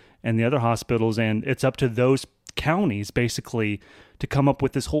CVS's and the other hospitals, and it's up to those counties basically to come up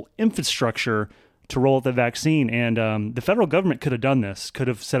with this whole infrastructure to roll out the vaccine. And the federal government could have done this, could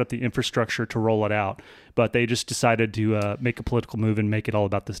have set up the infrastructure to roll it out, but they just decided to make a political move and make it all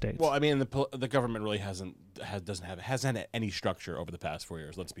about the states. Well, I mean, the government really hasn't had any structure over the past 4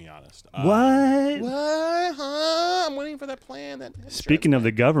 years. Let's be honest. What? Huh? I'm waiting for that plan. Speaking of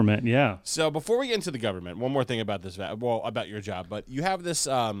the government, yeah. So before we get into the government, one more thing about this. Well, about your job, but you have this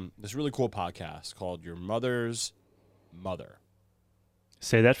this really cool podcast called Your Mother's Mother.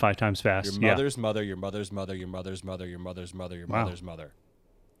 Say that 5 times fast. Your mother's mother, your mother's mother, your mother's mother, your mother's mother, your mother's mother.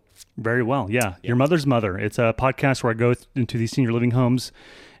 Very well, yeah. Your Mother's Mother. It's a podcast where I go into these senior living homes,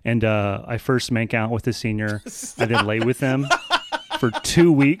 and I first make out with the senior. I then lay with them for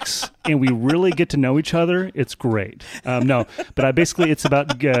 2 weeks, and we really get to know each other. It's great. No, but it's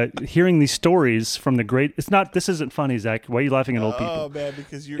about hearing these stories from the great. This isn't funny, Zach. Why are you laughing at old people? Oh man,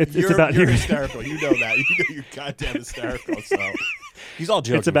 because you're hysterical. You know that. You know you're goddamn hysterical. So he's all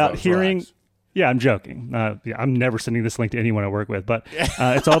joking. It's about hearing. Relax. Yeah, I'm joking. I'm never sending this link to anyone I work with, but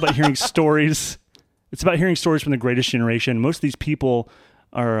it's all about hearing stories. It's about hearing stories from the greatest generation. Most of these people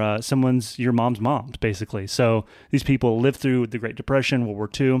are your mom's moms, basically. So these people lived through the Great Depression, World War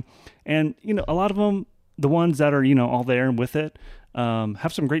II, and a lot of them, the ones that are all there and with it,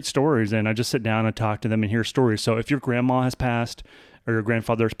 have some great stories. And I just sit down and talk to them and hear stories. So if your grandma has passed or your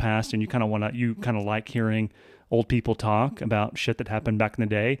grandfather has passed, and you kind of like hearing old people talk about shit that happened back in the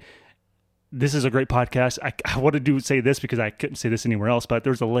day. this is a great podcast. I wanted to say this because I couldn't say this anywhere else, but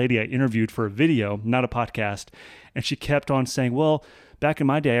there was a lady I interviewed for a video, not a podcast, and she kept on saying, well, back in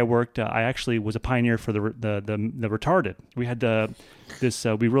my day, I worked. I actually was a pioneer for the retarded. We had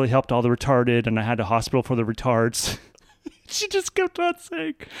we really helped all the retarded, and I had a hospital for the retards. She just kept on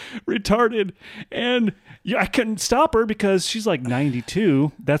saying retarded, and I couldn't stop her because she's like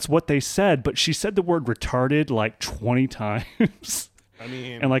 92. That's what they said, but she said the word retarded like 20 times. I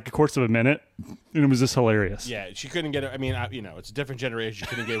mean, in like the course of a minute, and it was just hilarious. Yeah, she couldn't get it. I mean, it's a different generation.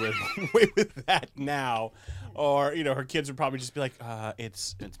 She couldn't get away with that now. Or, her kids would probably just be like,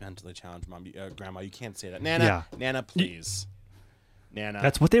 it's mentally challenged, Mom, Grandma, you can't say that. Nana, please. Nana.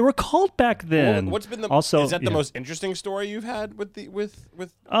 That's what they were called back then. What's been also, is that the most interesting story you've had with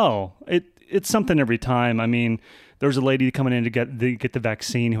Oh, it's something every time. I mean, there was a lady coming in to get the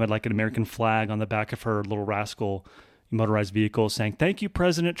vaccine who had like an American flag on the back of her little rascal motorized vehicle saying, "Thank you,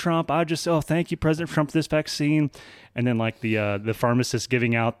 President Trump." Thank you, President Trump, for this vaccine. And then like the pharmacist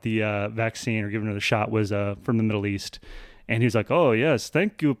giving out the vaccine or giving her the shot was from the Middle East. And he's like, "Oh, yes,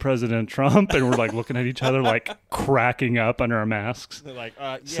 thank you, President Trump." And we're like looking at each other like cracking up under our masks. They're like,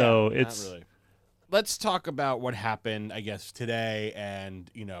 yeah, so it's not really. Let's talk about what happened, I guess, today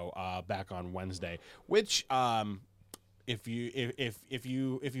and, back on Wednesday, which if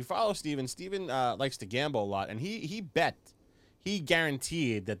you follow Steven likes to gamble a lot, and he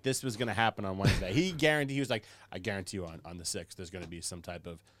guaranteed that this was going to happen on Wednesday. He was like, I guarantee you on the 6th there's going to be some type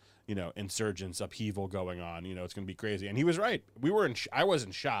of insurgents, upheaval going on. It's going to be crazy, and he was right. I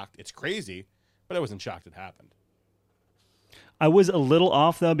wasn't shocked. It's crazy, but I wasn't shocked it happened. I was a little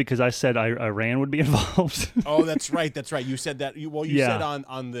off though because I said Iran would be involved. Oh, that's right. You said that. You said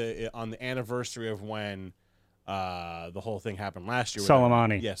on the anniversary of when the whole thing happened last year.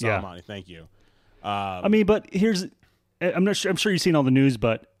 Soleimani. Yeah, Soleimani. Yeah. Thank you. I mean, but I'm not sure. I'm sure you've seen all the news,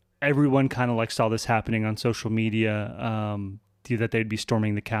 but everyone kind of like saw this happening on social media. That they'd be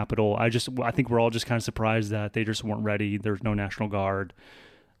storming the Capitol. I think we're all just kind of surprised that they just weren't ready. There's no National Guard.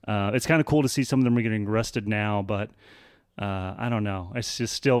 It's kind of cool to see some of them are getting arrested now, but I don't know. It's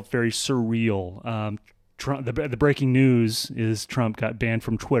just still very surreal. Trump, the breaking news is Trump got banned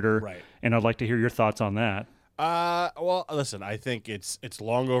from Twitter, right? And I'd like to hear your thoughts on that. Well, listen, I think it's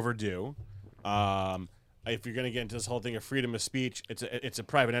long overdue. If you're going to get into this whole thing of freedom of speech, it's a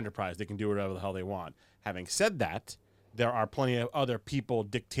private enterprise. They can do whatever the hell they want. Having said that, there are plenty of other people,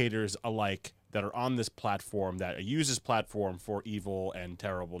 dictators alike, that are on this platform that use this platform for evil and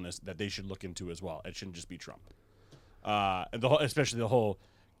terribleness that they should look into as well. It shouldn't just be Trump. Especially the whole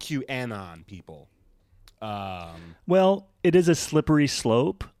QAnon people. Well, it is a slippery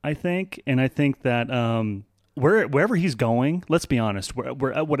slope, I think, and I think that wherever he's going, let's be honest,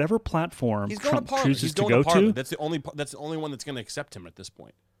 whatever platform Trump chooses to go to, that's the only one that's going to accept him at this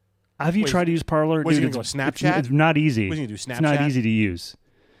point. Have you tried to use Parler? Was he going to go Snapchat? It's not easy. Was he going to do Snapchat? It's not easy to use.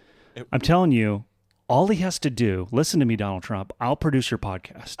 I'm telling you, all he has to do, listen to me, Donald Trump, I'll produce your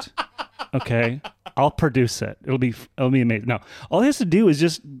podcast. Okay? I'll produce it. It'll be amazing. No, all he has to do is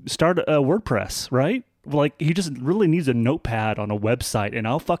just start a WordPress, right? Like, he just really needs a notepad on a website, and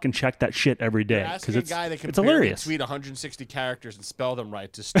I'll fucking check that shit every day. Asking a guy that can hilarious. Tweet 160 characters and spell them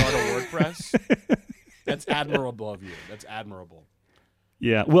right to start a WordPress. That's admirable of you. That's admirable.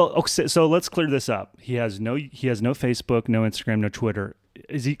 Yeah. Well, okay, so let's clear this up. He has no Facebook, no Instagram, no Twitter.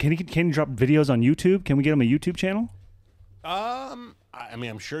 Can he drop videos on YouTube? Can we get him a YouTube channel? I mean,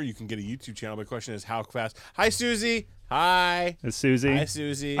 I'm sure you can get a YouTube channel, but the question is how fast. Hi, Susie. Hi. It's Susie. Hi,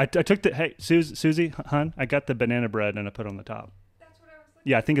 Susie. I took the, hey, Susie, hon, I got the banana bread and I put it on the top. That's what I was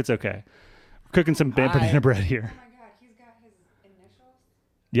looking Yeah, I think it's okay. We're cooking some banana bread here. Oh my God, he's got his initials?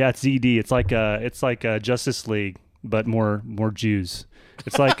 Yeah, it's ZD. It's like Justice League, but more Jews.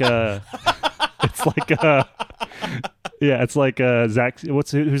 It's like it's like Zach.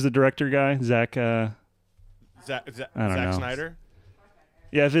 Who's the director guy? Zach. Zack know. Snyder.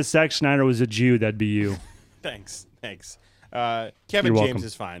 Yeah, if Zack Snyder was a Jew, that'd be you. Thanks. You're Kevin welcome. James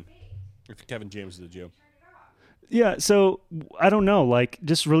is fine. If Kevin James is a Jew. Yeah, so I don't know. Like,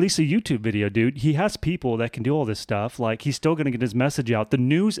 just release a YouTube video, dude. He has people that can do all this stuff. Like, he's still going to get his message out. The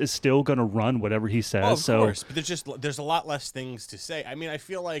news is still going to run whatever he says. Oh, of course, but there's a lot less things to say. I mean, I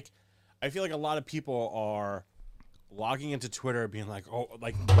feel like a lot of people are logging into Twitter being like, oh,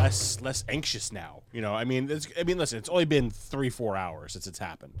 like less anxious now. I mean, listen, it's only been 3-4 hours since it's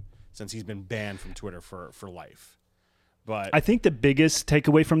happened, since he's been banned from Twitter for life. But I think the biggest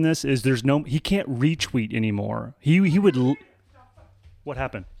takeaway from this is he can't retweet anymore. He would. What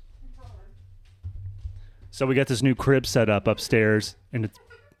happened? So we got this new crib set up upstairs, and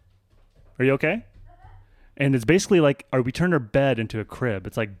are you okay? And it's basically like, we turned our bed into a crib.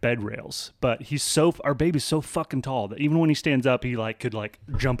 It's like bed rails. But our baby's so fucking tall that even when he stands up, he could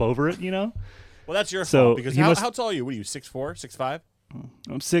jump over it, Well, that's your fault, because how tall are you? What are you, 6'4", 6'5"?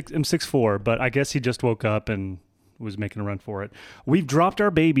 I'm 6'4", but I guess he just woke up and was making a run for it. We've dropped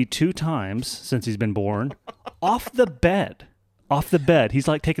our baby 2 times since he's been born off the bed. He's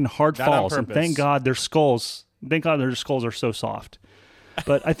taking hard falls, and thank God their skulls are so soft.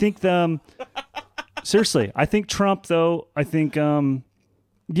 But I think seriously, I think Trump though. I think it's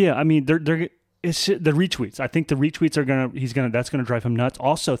the retweets. I think the retweets that's gonna drive him nuts.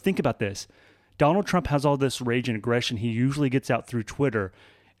 Also, think about this. Donald Trump has all this rage and aggression he usually gets out through Twitter.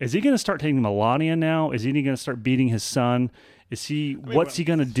 Is he going to start taking Melania now? Is he going to start beating his son? What's he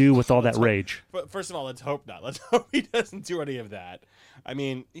going to do with all that rage? First of all, let's hope not. Let's hope he doesn't do any of that. I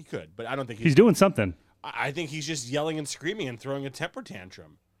mean, he could, but I don't think he's doing something. I think he's just yelling and screaming and throwing a temper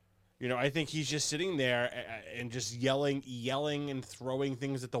tantrum. I think he's just sitting there and just yelling and throwing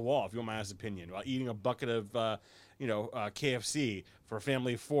things at the wall, if you want my honest opinion, while eating a bucket of, KFC for a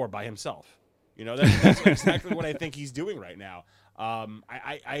family of 4 by himself. That's exactly what I think he's doing right now. I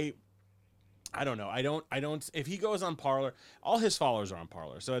don't know. I don't. If he goes on Parler, all his followers are on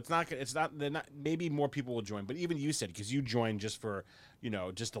Parler, so they're not. Maybe more people will join. But even you said, because you joined just for,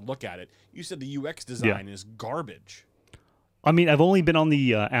 just to look at it. You said the UX design is garbage. I mean, I've only been on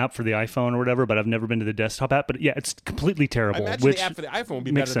the app for the iPhone or whatever, but I've never been to the desktop app. But yeah, it's completely terrible. I imagine the app for the iPhone would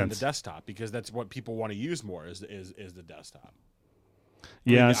be better than the desktop, because that's what people want to use more is the desktop.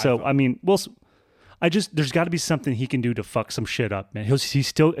 Yeah. So iPhone. I mean, there's got to be something he can do to fuck some shit up, man. He's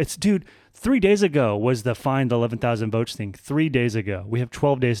still, dude, 3 days ago was the find 11,000 votes thing. 3 days ago. We have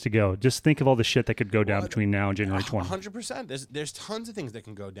 12 days to go. Just think of all the shit that could go down between now and January 20. 100%. There's tons of things that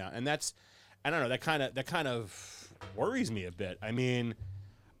can go down. And that's, I don't know, that kind of worries me a bit. I mean,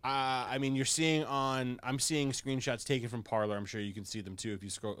 I'm seeing screenshots taken from Parler. I'm sure you can see them too if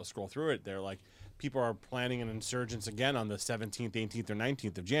you scroll through it. They're like, people are planning an insurgence again on the 17th, 18th, or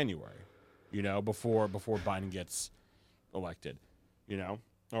 19th of January. Before Biden gets elected,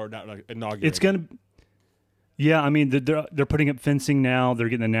 or not inaugurated. It's gonna, yeah. I mean, they're putting up fencing now. They're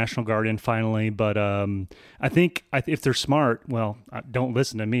getting the National Guard in finally. But I think if they're smart, well, don't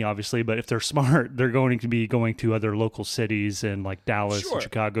listen to me, obviously. But if they're smart, they're going to be going to other local cities and like Dallas, and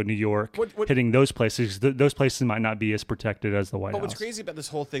Chicago, New York, hitting those places. Those places might not be as protected as the White House. But what's crazy about this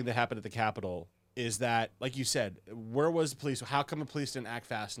whole thing that happened at the Capitol is that, like you said, where was the police? How come the police didn't act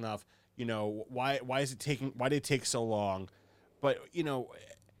fast enough? Why did it take so long? But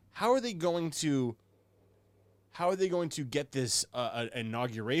how are they going to get this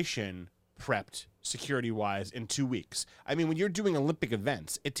inauguration prepped security wise in 2 weeks? I mean, when you're doing Olympic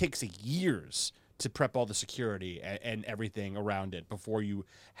events, it takes years to prep all the security and everything around it before you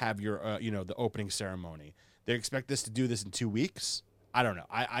have your the opening ceremony. They expect this to do this in 2 weeks? I don't know.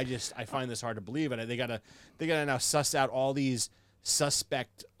 I find this hard to believe, and they gotta now suss out all these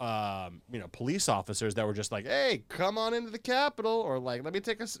suspect police officers that were just like, hey, come on into the Capitol, or like, let me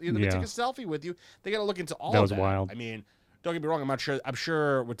take a selfie with you. They got to look into all that. Was wild. I mean, don't get me wrong, I'm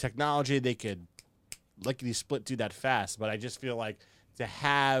sure with technology they could lickety split do that fast, but I just feel like to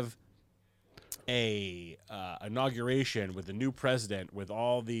have a inauguration with the new president with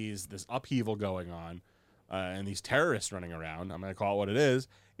all this upheaval going on and these terrorists running around, I'm going to call it what it is.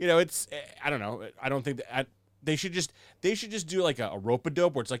 It's, I don't know. I don't think that they should just do like a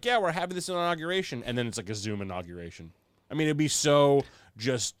rope-a-dope where it's like, yeah, we're having this inauguration, and then it's like a Zoom inauguration. I mean, it'd be so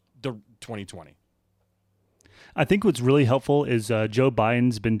just the 2020. I think what's really helpful is Joe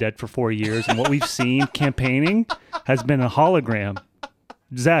Biden's been dead for 4 years, and what we've seen campaigning has been a hologram.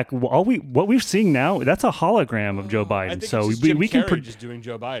 Zach, what we've seen now, that's a hologram of Joe Biden. I think so it's just Jim Carrey just doing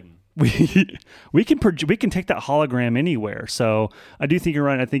Joe Biden. We can take that hologram anywhere. So I do think you're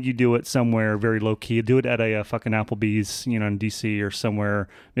right. I think you do it somewhere very low key. Do it at a fucking Applebee's, in DC or somewhere,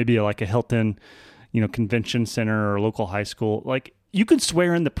 maybe like a Hilton, convention center or local high school. Like, you can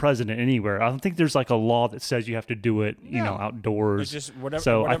swear in the president anywhere. I don't think there's like a law that says you have to do it, outdoors. It's just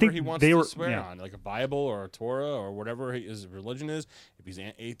whatever I think he wants to swear on, like a Bible or a Torah or whatever his religion is. If he's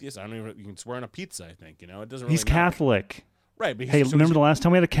an atheist, I don't even. You can swear on a pizza. I think it doesn't. Really He's matter. Catholic. Right. But hey, remember the last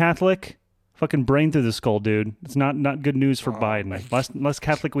time we had a Catholic? Fucking brain through the skull, dude. It's not good news for Biden. Last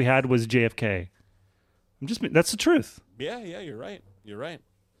Catholic we had was JFK. That's the truth. Yeah, you're right.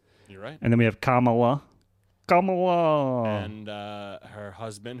 And then we have Kamala. And her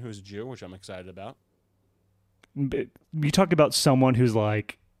husband, who's Jew, which I'm excited about. You talk about someone who's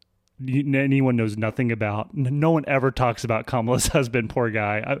like, anyone knows nothing about. No one ever talks about Kamala's husband, poor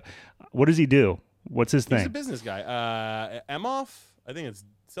guy. What does he do? What's his thing? He's a business guy. Emhoff? I think it's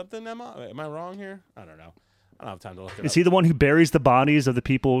something, Emma? Am I wrong here? I don't know. I don't have time to look it up. Is he the one who buries the bodies of the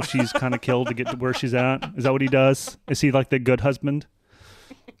people she's kind of killed to get to where she's at? Is that what he does? Is he like the good husband?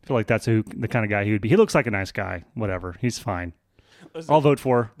 I feel like that's the kind of guy he would be. He looks like a nice guy. Whatever. He's fine. Listen, I'll vote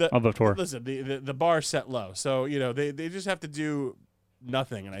for. Listen, the bar's set low. So, they just have to do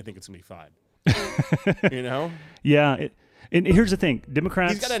nothing, and I think it's going to be fine. Yeah. And here's the thing.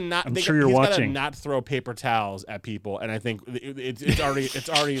 Democrats, I'm sure you're watching. He's got to not throw paper towels at people, and I think it's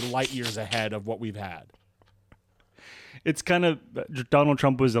already light years ahead of what we've had. It's kind of Donald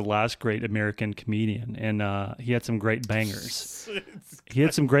Trump was the last great American comedian, and he had some great bangers. He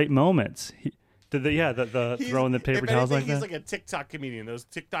had some great moments. The throwing the paper towels like that. He's like a TikTok comedian. Those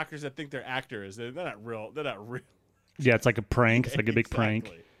TikTokers that think they're actors, they're not real. They're not real. Yeah, it's like a prank. It's like a big prank.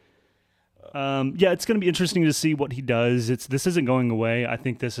 It's going to be interesting to see what he does. This isn't going away. I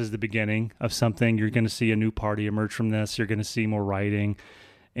think this is the beginning of something. You're going to see a new party emerge from this. You're going to see more writing.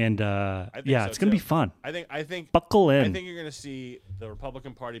 And it's going to be fun. I think buckle in. I think you're going to see the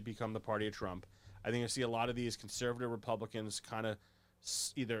Republican Party become the party of Trump. I think you'll see a lot of these conservative Republicans kind of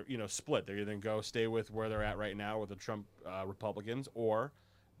either split. They're either going to go stay with where they're at right now with the Trump Republicans, or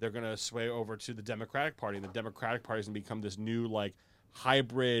they're going to sway over to the Democratic Party. And the Democratic Party is going to become this new like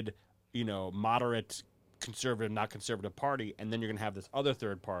hybrid, moderate conservative, not conservative party. And then you're going to have this other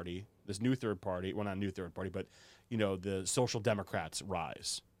third party, this new third party. Well, not new third party, but the social Democrats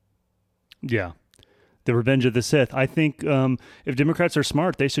rise. Yeah. The revenge of the Sith. I think if Democrats are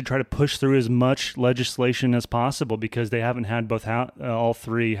smart, they should try to push through as much legislation as possible because they haven't had both all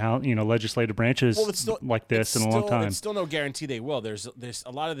three legislative branches like this in a long time. It's still no guarantee they will. There's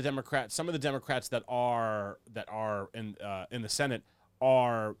a lot of the Democrats, some of the Democrats that are in the Senate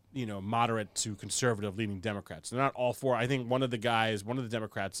are moderate to conservative leaning Democrats. They're not all for. I think one of the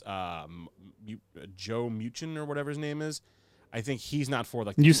Democrats, Joe Muchin or whatever his name is, I think he's not for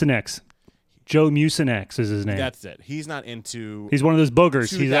like Mucinex. Joe Mucinex is his name. That's it. He's not into. He's one of those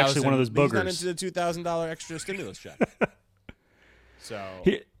boogers. He's actually one of those boogers. He's not into the $2,000 extra stimulus check. So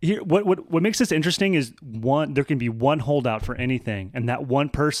what makes this interesting is there can be one holdout for anything, and that one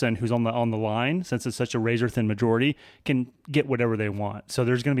person who's on the line, since it's such a razor thin majority, can get whatever they want. So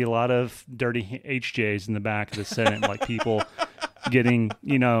there's going to be a lot of dirty HJs in the back of the Senate, like people getting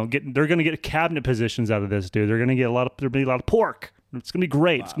they're going to get cabinet positions out of this, dude. They're going to get there'll be a lot of pork. It's going to be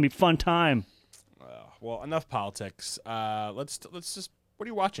great. Wow. It's going to be a fun time. Well, enough politics. Let's just. What are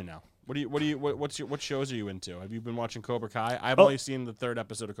you watching now? What shows are you into? Have you been watching Cobra Kai? I've only seen the 3rd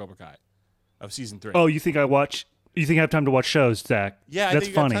episode of Cobra Kai, of season 3. Oh, you think I have time to watch shows, Zach? Yeah, that's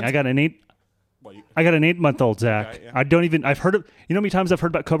funny. I got an 8-month-old, Zach. Okay, yeah. I've heard of. You know how many times I've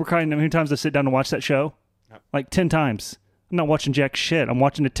heard about Cobra Kai and how many times I sit down to watch that show? Like 10 times. I'm not watching jack shit. I'm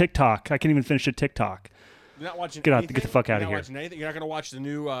watching a TikTok. I can't even finish a TikTok. You're not watching. Get the fuck out of here. Watching anything? You're not going to watch the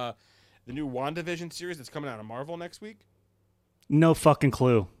new WandaVision series that's coming out of Marvel next week? No fucking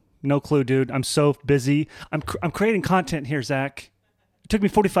clue. No clue, dude. I'm so busy. I'm creating content here, Zach. It took me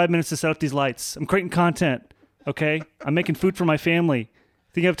 45 minutes to set up these lights. I'm creating content. Okay, I'm making food for my family.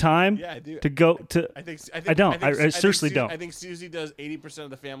 Think you have time? Yeah, I do. To go to. I don't. I seriously don't. I think Susie does 80% of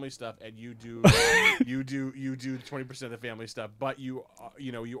the family stuff, and you do 20% of the family stuff. But you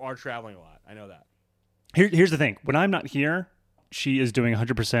are traveling a lot. I know that. Here's the thing. When I'm not here, she is doing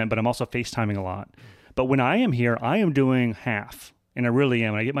 100%, but I'm also FaceTiming a lot. But when I am here, I am doing half, and I really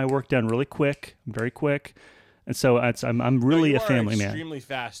am. I get my work done really quick, very quick, and so I'm really a family man. Extremely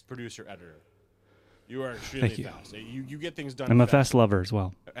fast producer editor. You are extremely fast. You get things done. I'm a fast lover as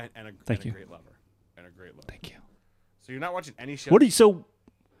well. And a great lover. Thank you. So you're not watching any shows? So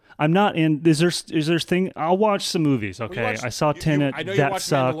I'm not in. Is there thing? I'll watch some movies. Okay, I saw Tenet. I know that you watched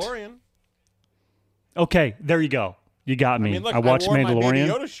sucked. Mandalorian. Okay, there you go. You got me. I mean, look, I watched wore Mandalorian. My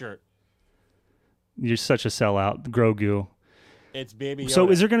Baby Yoda shirt. You're such a sellout, Grogu. It's Baby Yoda. So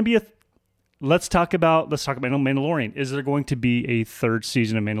is there going to be Let's talk about Mandalorian. Is there going to be a 3rd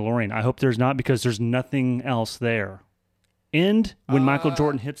season of Mandalorian? I hope there's not, because there's nothing else there. And when Michael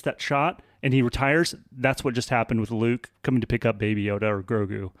Jordan hits that shot and he retires, that's what just happened with Luke coming to pick up Baby Yoda or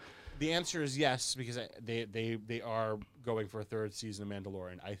Grogu. The answer is yes, because they are going for a 3rd season of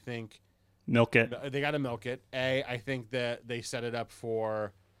Mandalorian. I think milk it. They got to milk it. I think that they set it up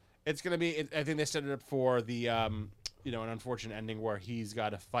for. It's going to be. I think they set it up for the an unfortunate ending where he's got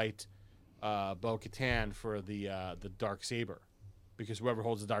to fight Bo-Katan for the Darksaber, because whoever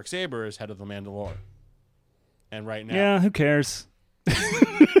holds the Darksaber is head of the Mandalore. And right now, yeah, who cares?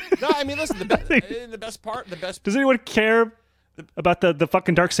 No, I mean, listen. The best part. Does anyone care about the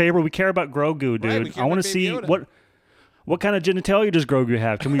fucking Darksaber? We care about Grogu, dude. Right, I want to see what. What kind of genitalia does Grogu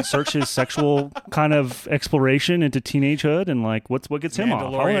have? Can we search his sexual kind of exploration into teenagehood and like what gets him off?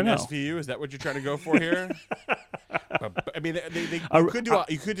 Mandalorian SVU, is that what you're trying to go for here? I mean, you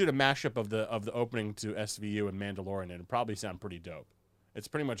could do the mashup of the opening to SVU and Mandalorian, and it'd probably sound pretty dope. It's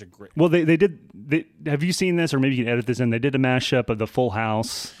pretty much a great. Well, they did. Have you seen this, or maybe you can edit this in? They did a mashup of the Full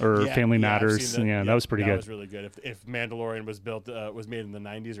House or Family Matters. That was pretty good. That was really good. If Mandalorian was made in the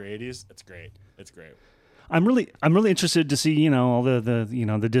 90s or 80s, it's great. It's great. I'm really interested to see all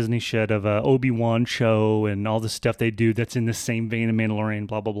the Disney shit of Obi-Wan show and all the stuff they do that's in the same vein of Mandalorian,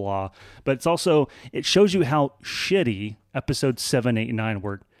 blah blah blah. But it shows you how shitty episodes 7, 8, and 9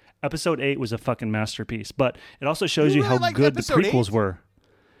 were. Episode 8 was a fucking masterpiece, but it also shows you how good the prequels were.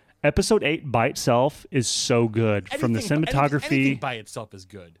 Episode 8 by itself is so good. From the cinematography. Anything by itself is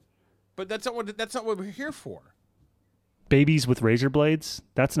good, but that's not what we're here for. Babies with razor blades?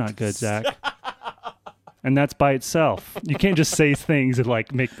 That's not good, Zach. And that's by itself. You can't just say things that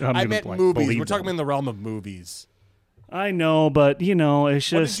like make. I meant movies. We're talking in the realm of movies. I know, but it's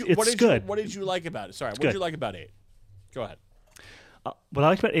just it's good. What did you like about it? Sorry, what did you like about 8? Go ahead. What I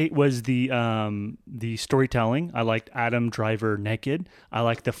liked about 8 was the storytelling. I liked Adam Driver naked. I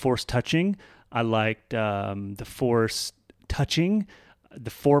liked the Force touching. I liked the Force touching, the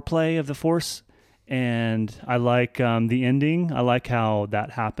foreplay of the Force. And I like the ending. I like how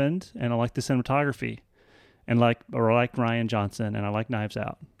that happened. And I like the cinematography. And I like Ryan Johnson. And I like Knives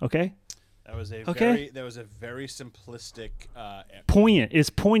Out. Okay? That was a very simplistic... poignant.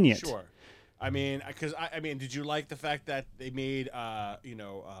 It's poignant. Sure. I mean, did you like the fact that they made,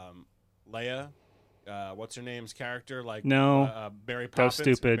 Leia, what's her name's character? Like, no, Mary Poppins. That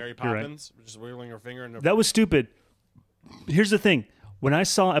was stupid. Mary Poppins, just wiggling her finger. That was stupid. Here's the thing: when I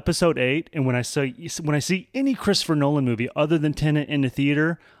saw Episode 8, and when I see any Christopher Nolan movie other than Tenet in the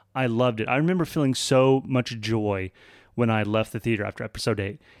theater, I loved it. I remember feeling so much joy when I left the theater after Episode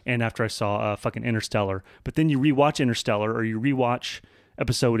 8, and after I saw fucking Interstellar. But then you rewatch Interstellar, or you rewatch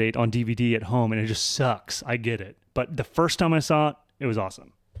Episode 8 on DVD at home, and it just sucks. I get it. But the first time I saw it, it was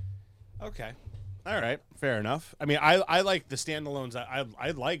awesome. Okay. All right. Fair enough. I mean, I liked the standalones.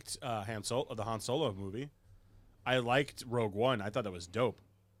 I liked the Han Solo movie. I liked Rogue One. I thought that was dope.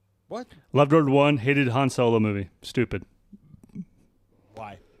 What? Loved Rogue One, hated Han Solo movie. Stupid.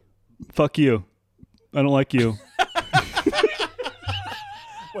 Why? Fuck you. I don't like you.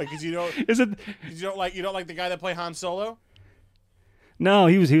 Wait, because you don't like the guy that played Han Solo? No,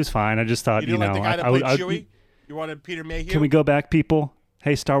 he was fine. I just thought, you didn't like the guy that played Chewie? You wanted Peter Mayhew? Can we go back, people?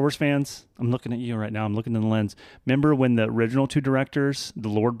 Hey, Star Wars fans, I'm looking at you right now. I'm looking in the lens. Remember when the original 2 directors, the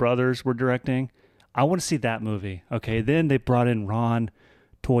Lord brothers, were directing? I want to see that movie. Okay, then they brought in Ron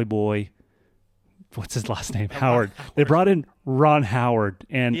Toy Boy. What's his last name? Howard. They brought in Ron Howard,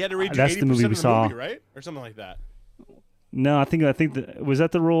 and he had to read that's the movie we saw, right? Or something like that. No, I think was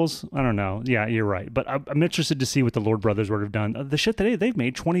that the rules? I don't know. Yeah, you're right. But I'm interested to see what the Lord brothers would have done. The shit that they've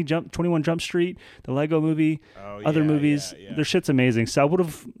made, 21 Jump Street, the Lego movie, other movies, their shit's amazing. So I would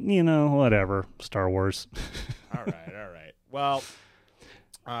have, whatever, Star Wars. All right. Well,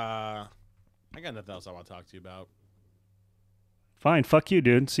 I got nothing else I want to talk to you about. Fine, fuck you,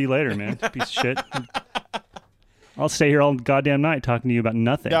 dude. See you later, man. Piece of shit. I'll stay here all goddamn night talking to you about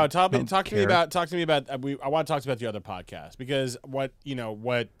nothing. No, talk to me about. I want to talk about the other podcast, because what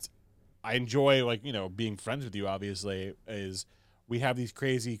I enjoy, being friends with you, obviously, is we have these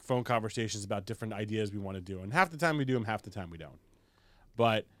crazy phone conversations about different ideas we want to do, and half the time we do them, half the time we don't.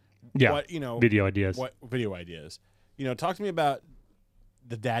 But video ideas. What video ideas? Talk to me about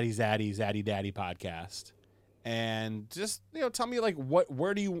the Daddy Zaddy Daddy podcast. And just tell me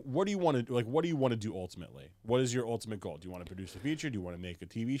what do you want to do? What do you want to do ultimately? What is your ultimate goal? Do you want to produce a feature? Do you want to make a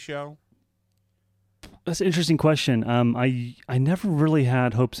TV show? That's an interesting question. I never really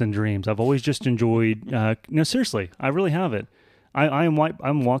had hopes and dreams. I've always just enjoyed. Seriously, I really have it. I'm white.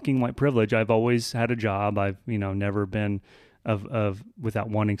 I'm walking white privilege. I've always had a job. I've never been of without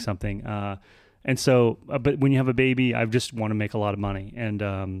wanting something. And so, but when you have a baby, I just want to make a lot of money. And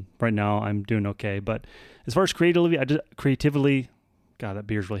right now, I'm doing okay. But as far as creatively, God, that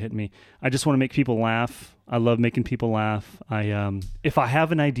beer's really hitting me. I just want to make people laugh. I love making people laugh. If I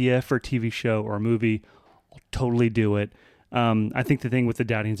have an idea for a TV show or a movie, I'll totally do it. I think the thing with the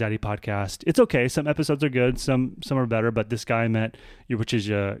Daddy and Zaddy podcast, it's okay. Some episodes are good, some are better. But this guy I met, which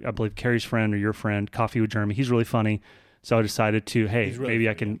is I believe Carrie's friend or your friend, Coffee with Jeremy. He's really funny. So I decided to, maybe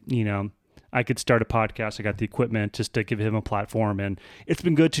I can, I could start a podcast. I got the equipment just to give him a platform. And it's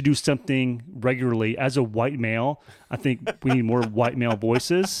been good to do something regularly. As a white male, I think we need more white male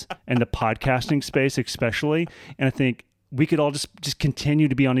voices in the podcasting space especially. And I think we could all just continue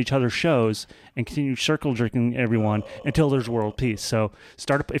to be on each other's shows and continue circle jerking everyone until there's world peace. So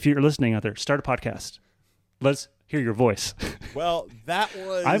if you're listening out there, start a podcast. Let's hear your voice. Well, that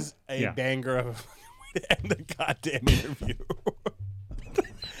was a banger of a way to end the goddamn interview.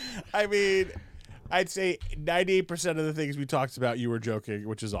 I mean, I'd say 98% of the things we talked about, you were joking,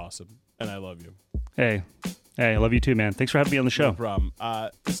 which is awesome. And I love you. Hey, I love you too, man. Thanks for having me on the show. No problem.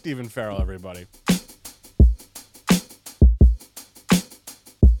 Stephen Farrell, everybody.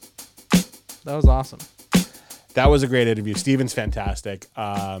 That was awesome. That was a great interview. Steven's fantastic.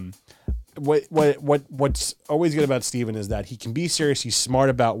 What's always good about Steven is that he can be serious. He's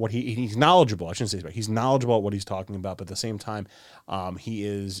smart about what he's knowledgeable. I shouldn't say smart. He's knowledgeable about what he's talking about, but at the same time, he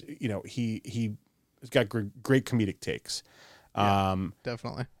is, he's got great comedic takes.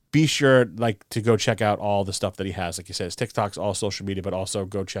 Definitely. Be sure to go check out all the stuff that he has. Like you said, his TikTok's all social media, but also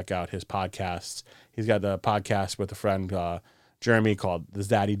go check out his podcasts. He's got the podcast with a friend, Jeremy, called the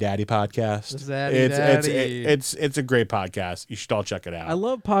Zaddy Daddy Podcast. It's a great podcast. You should all check it out. I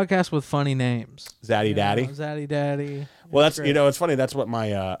love podcasts with funny names. Zaddy Daddy. Zaddy Daddy. Well, that's great. It's funny. That's what my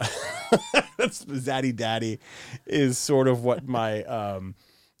that's Zaddy Daddy is sort of what my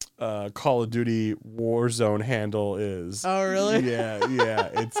Call of Duty Warzone handle is. Oh, really? Yeah.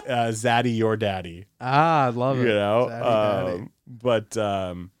 It's Zaddy Your Daddy. I love it. Zaddy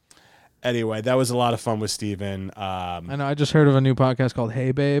Daddy. Anyway, that was a lot of fun with Steven. I know. I just heard of a new podcast called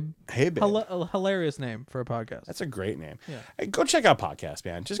Hey Babe. Hey Babe. A hilarious name for a podcast. That's a great name. Yeah. Hey, go check out podcasts,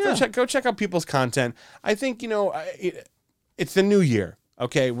 man. Just go check out people's content. I think, it's the new year,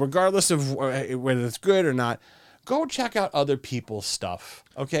 okay? Regardless of whether it's good or not, go check out other people's stuff,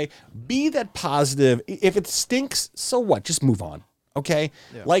 okay? Be that positive. If it stinks, so what? Just move on. Okay,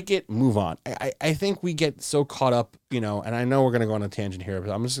 like it, move on. I think we get so caught up, and I know we're gonna go on a tangent here,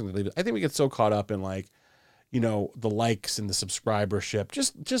 but I'm just gonna leave it. I think we get so caught up in the likes and the subscribership.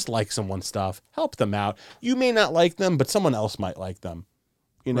 Just like someone's stuff, help them out. You may not like them, but someone else might like them,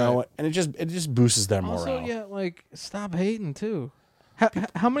 right. And it just boosts their morale. Also, stop hating too.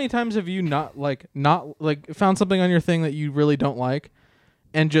 How many times have you not found something on your thing that you really don't like,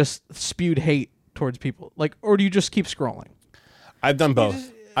 and just spewed hate towards people, or do you just keep scrolling? I've done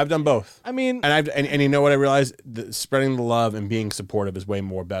both. I mean, and you know what I realized? Spreading the love and being supportive is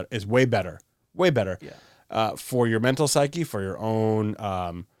way better. Yeah. For your mental psyche, for your own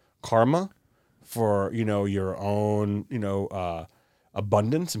karma, for your own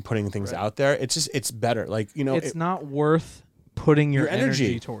abundance and putting things out there. It's better. it's not worth putting your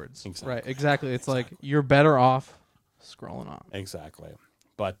energy towards. Exactly. Right. Exactly. It's you're better off scrolling on. Exactly.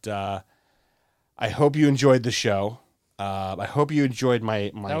 But I hope you enjoyed the show. I hope you enjoyed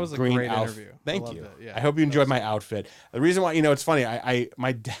my that was green a great outfit. interview. Thank you. Yeah, I hope you enjoyed my outfit. The reason why, it's funny.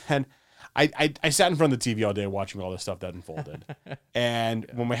 My dad, I sat in front of the TV all day watching all this stuff that unfolded. And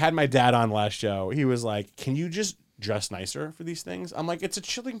when we had my dad on last show, he was like, "Can you just dress nicer for these things?" I'm like, "It's a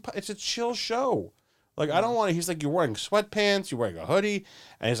chill show. I don't want to." He's like, "You're wearing sweatpants. You're wearing a hoodie."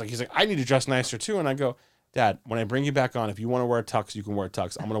 And he's like, "I need to dress nicer too." And I go, "Dad, when I bring you back on, if you want to wear a tux, you can wear a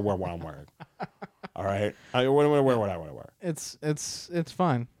tux. I'm going to wear what I'm wearing." All right, I want to wear what I want to wear. It's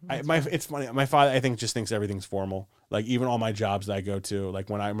fine. It's funny. My father, I think, just thinks everything's formal. Even all my jobs that I go to,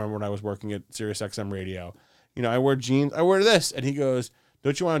 when I was working at Sirius XM Radio, I wear jeans. I wear this, and he goes,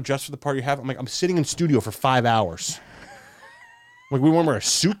 "Don't you want to dress for the part you have?" I'm like, "I'm sitting in studio for 5 hours. We want to wear a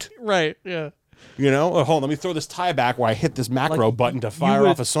suit, right? Yeah. Hold on, let me throw this tie back where I hit this macro button to fire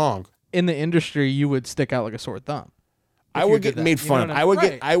off a song." In the industry, you would stick out like a sore thumb. I would get made fun of.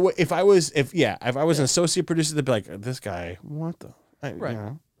 If I was an associate producer, they'd be like, "This guy, what the?"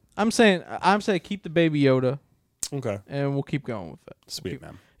 Right. I'm saying keep the Baby Yoda. Okay. And we'll keep going with it. Sweet,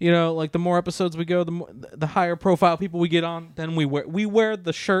 man. The more episodes we go, the higher profile people we get on, then we wear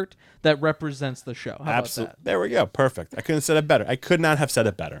the shirt that represents the show. How about that? There we go. Perfect. I couldn't have said it better. I could not have said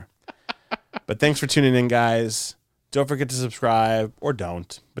it better. But thanks for tuning in, guys. Don't forget to subscribe, or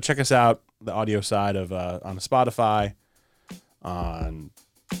don't. But check us out, the audio side of on Spotify, on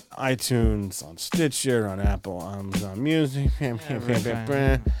iTunes, on Stitcher, on Apple, Amazon Music.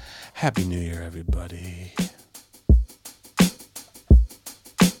 Happy New Year, everybody.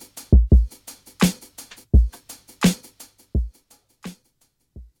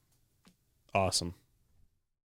 Awesome.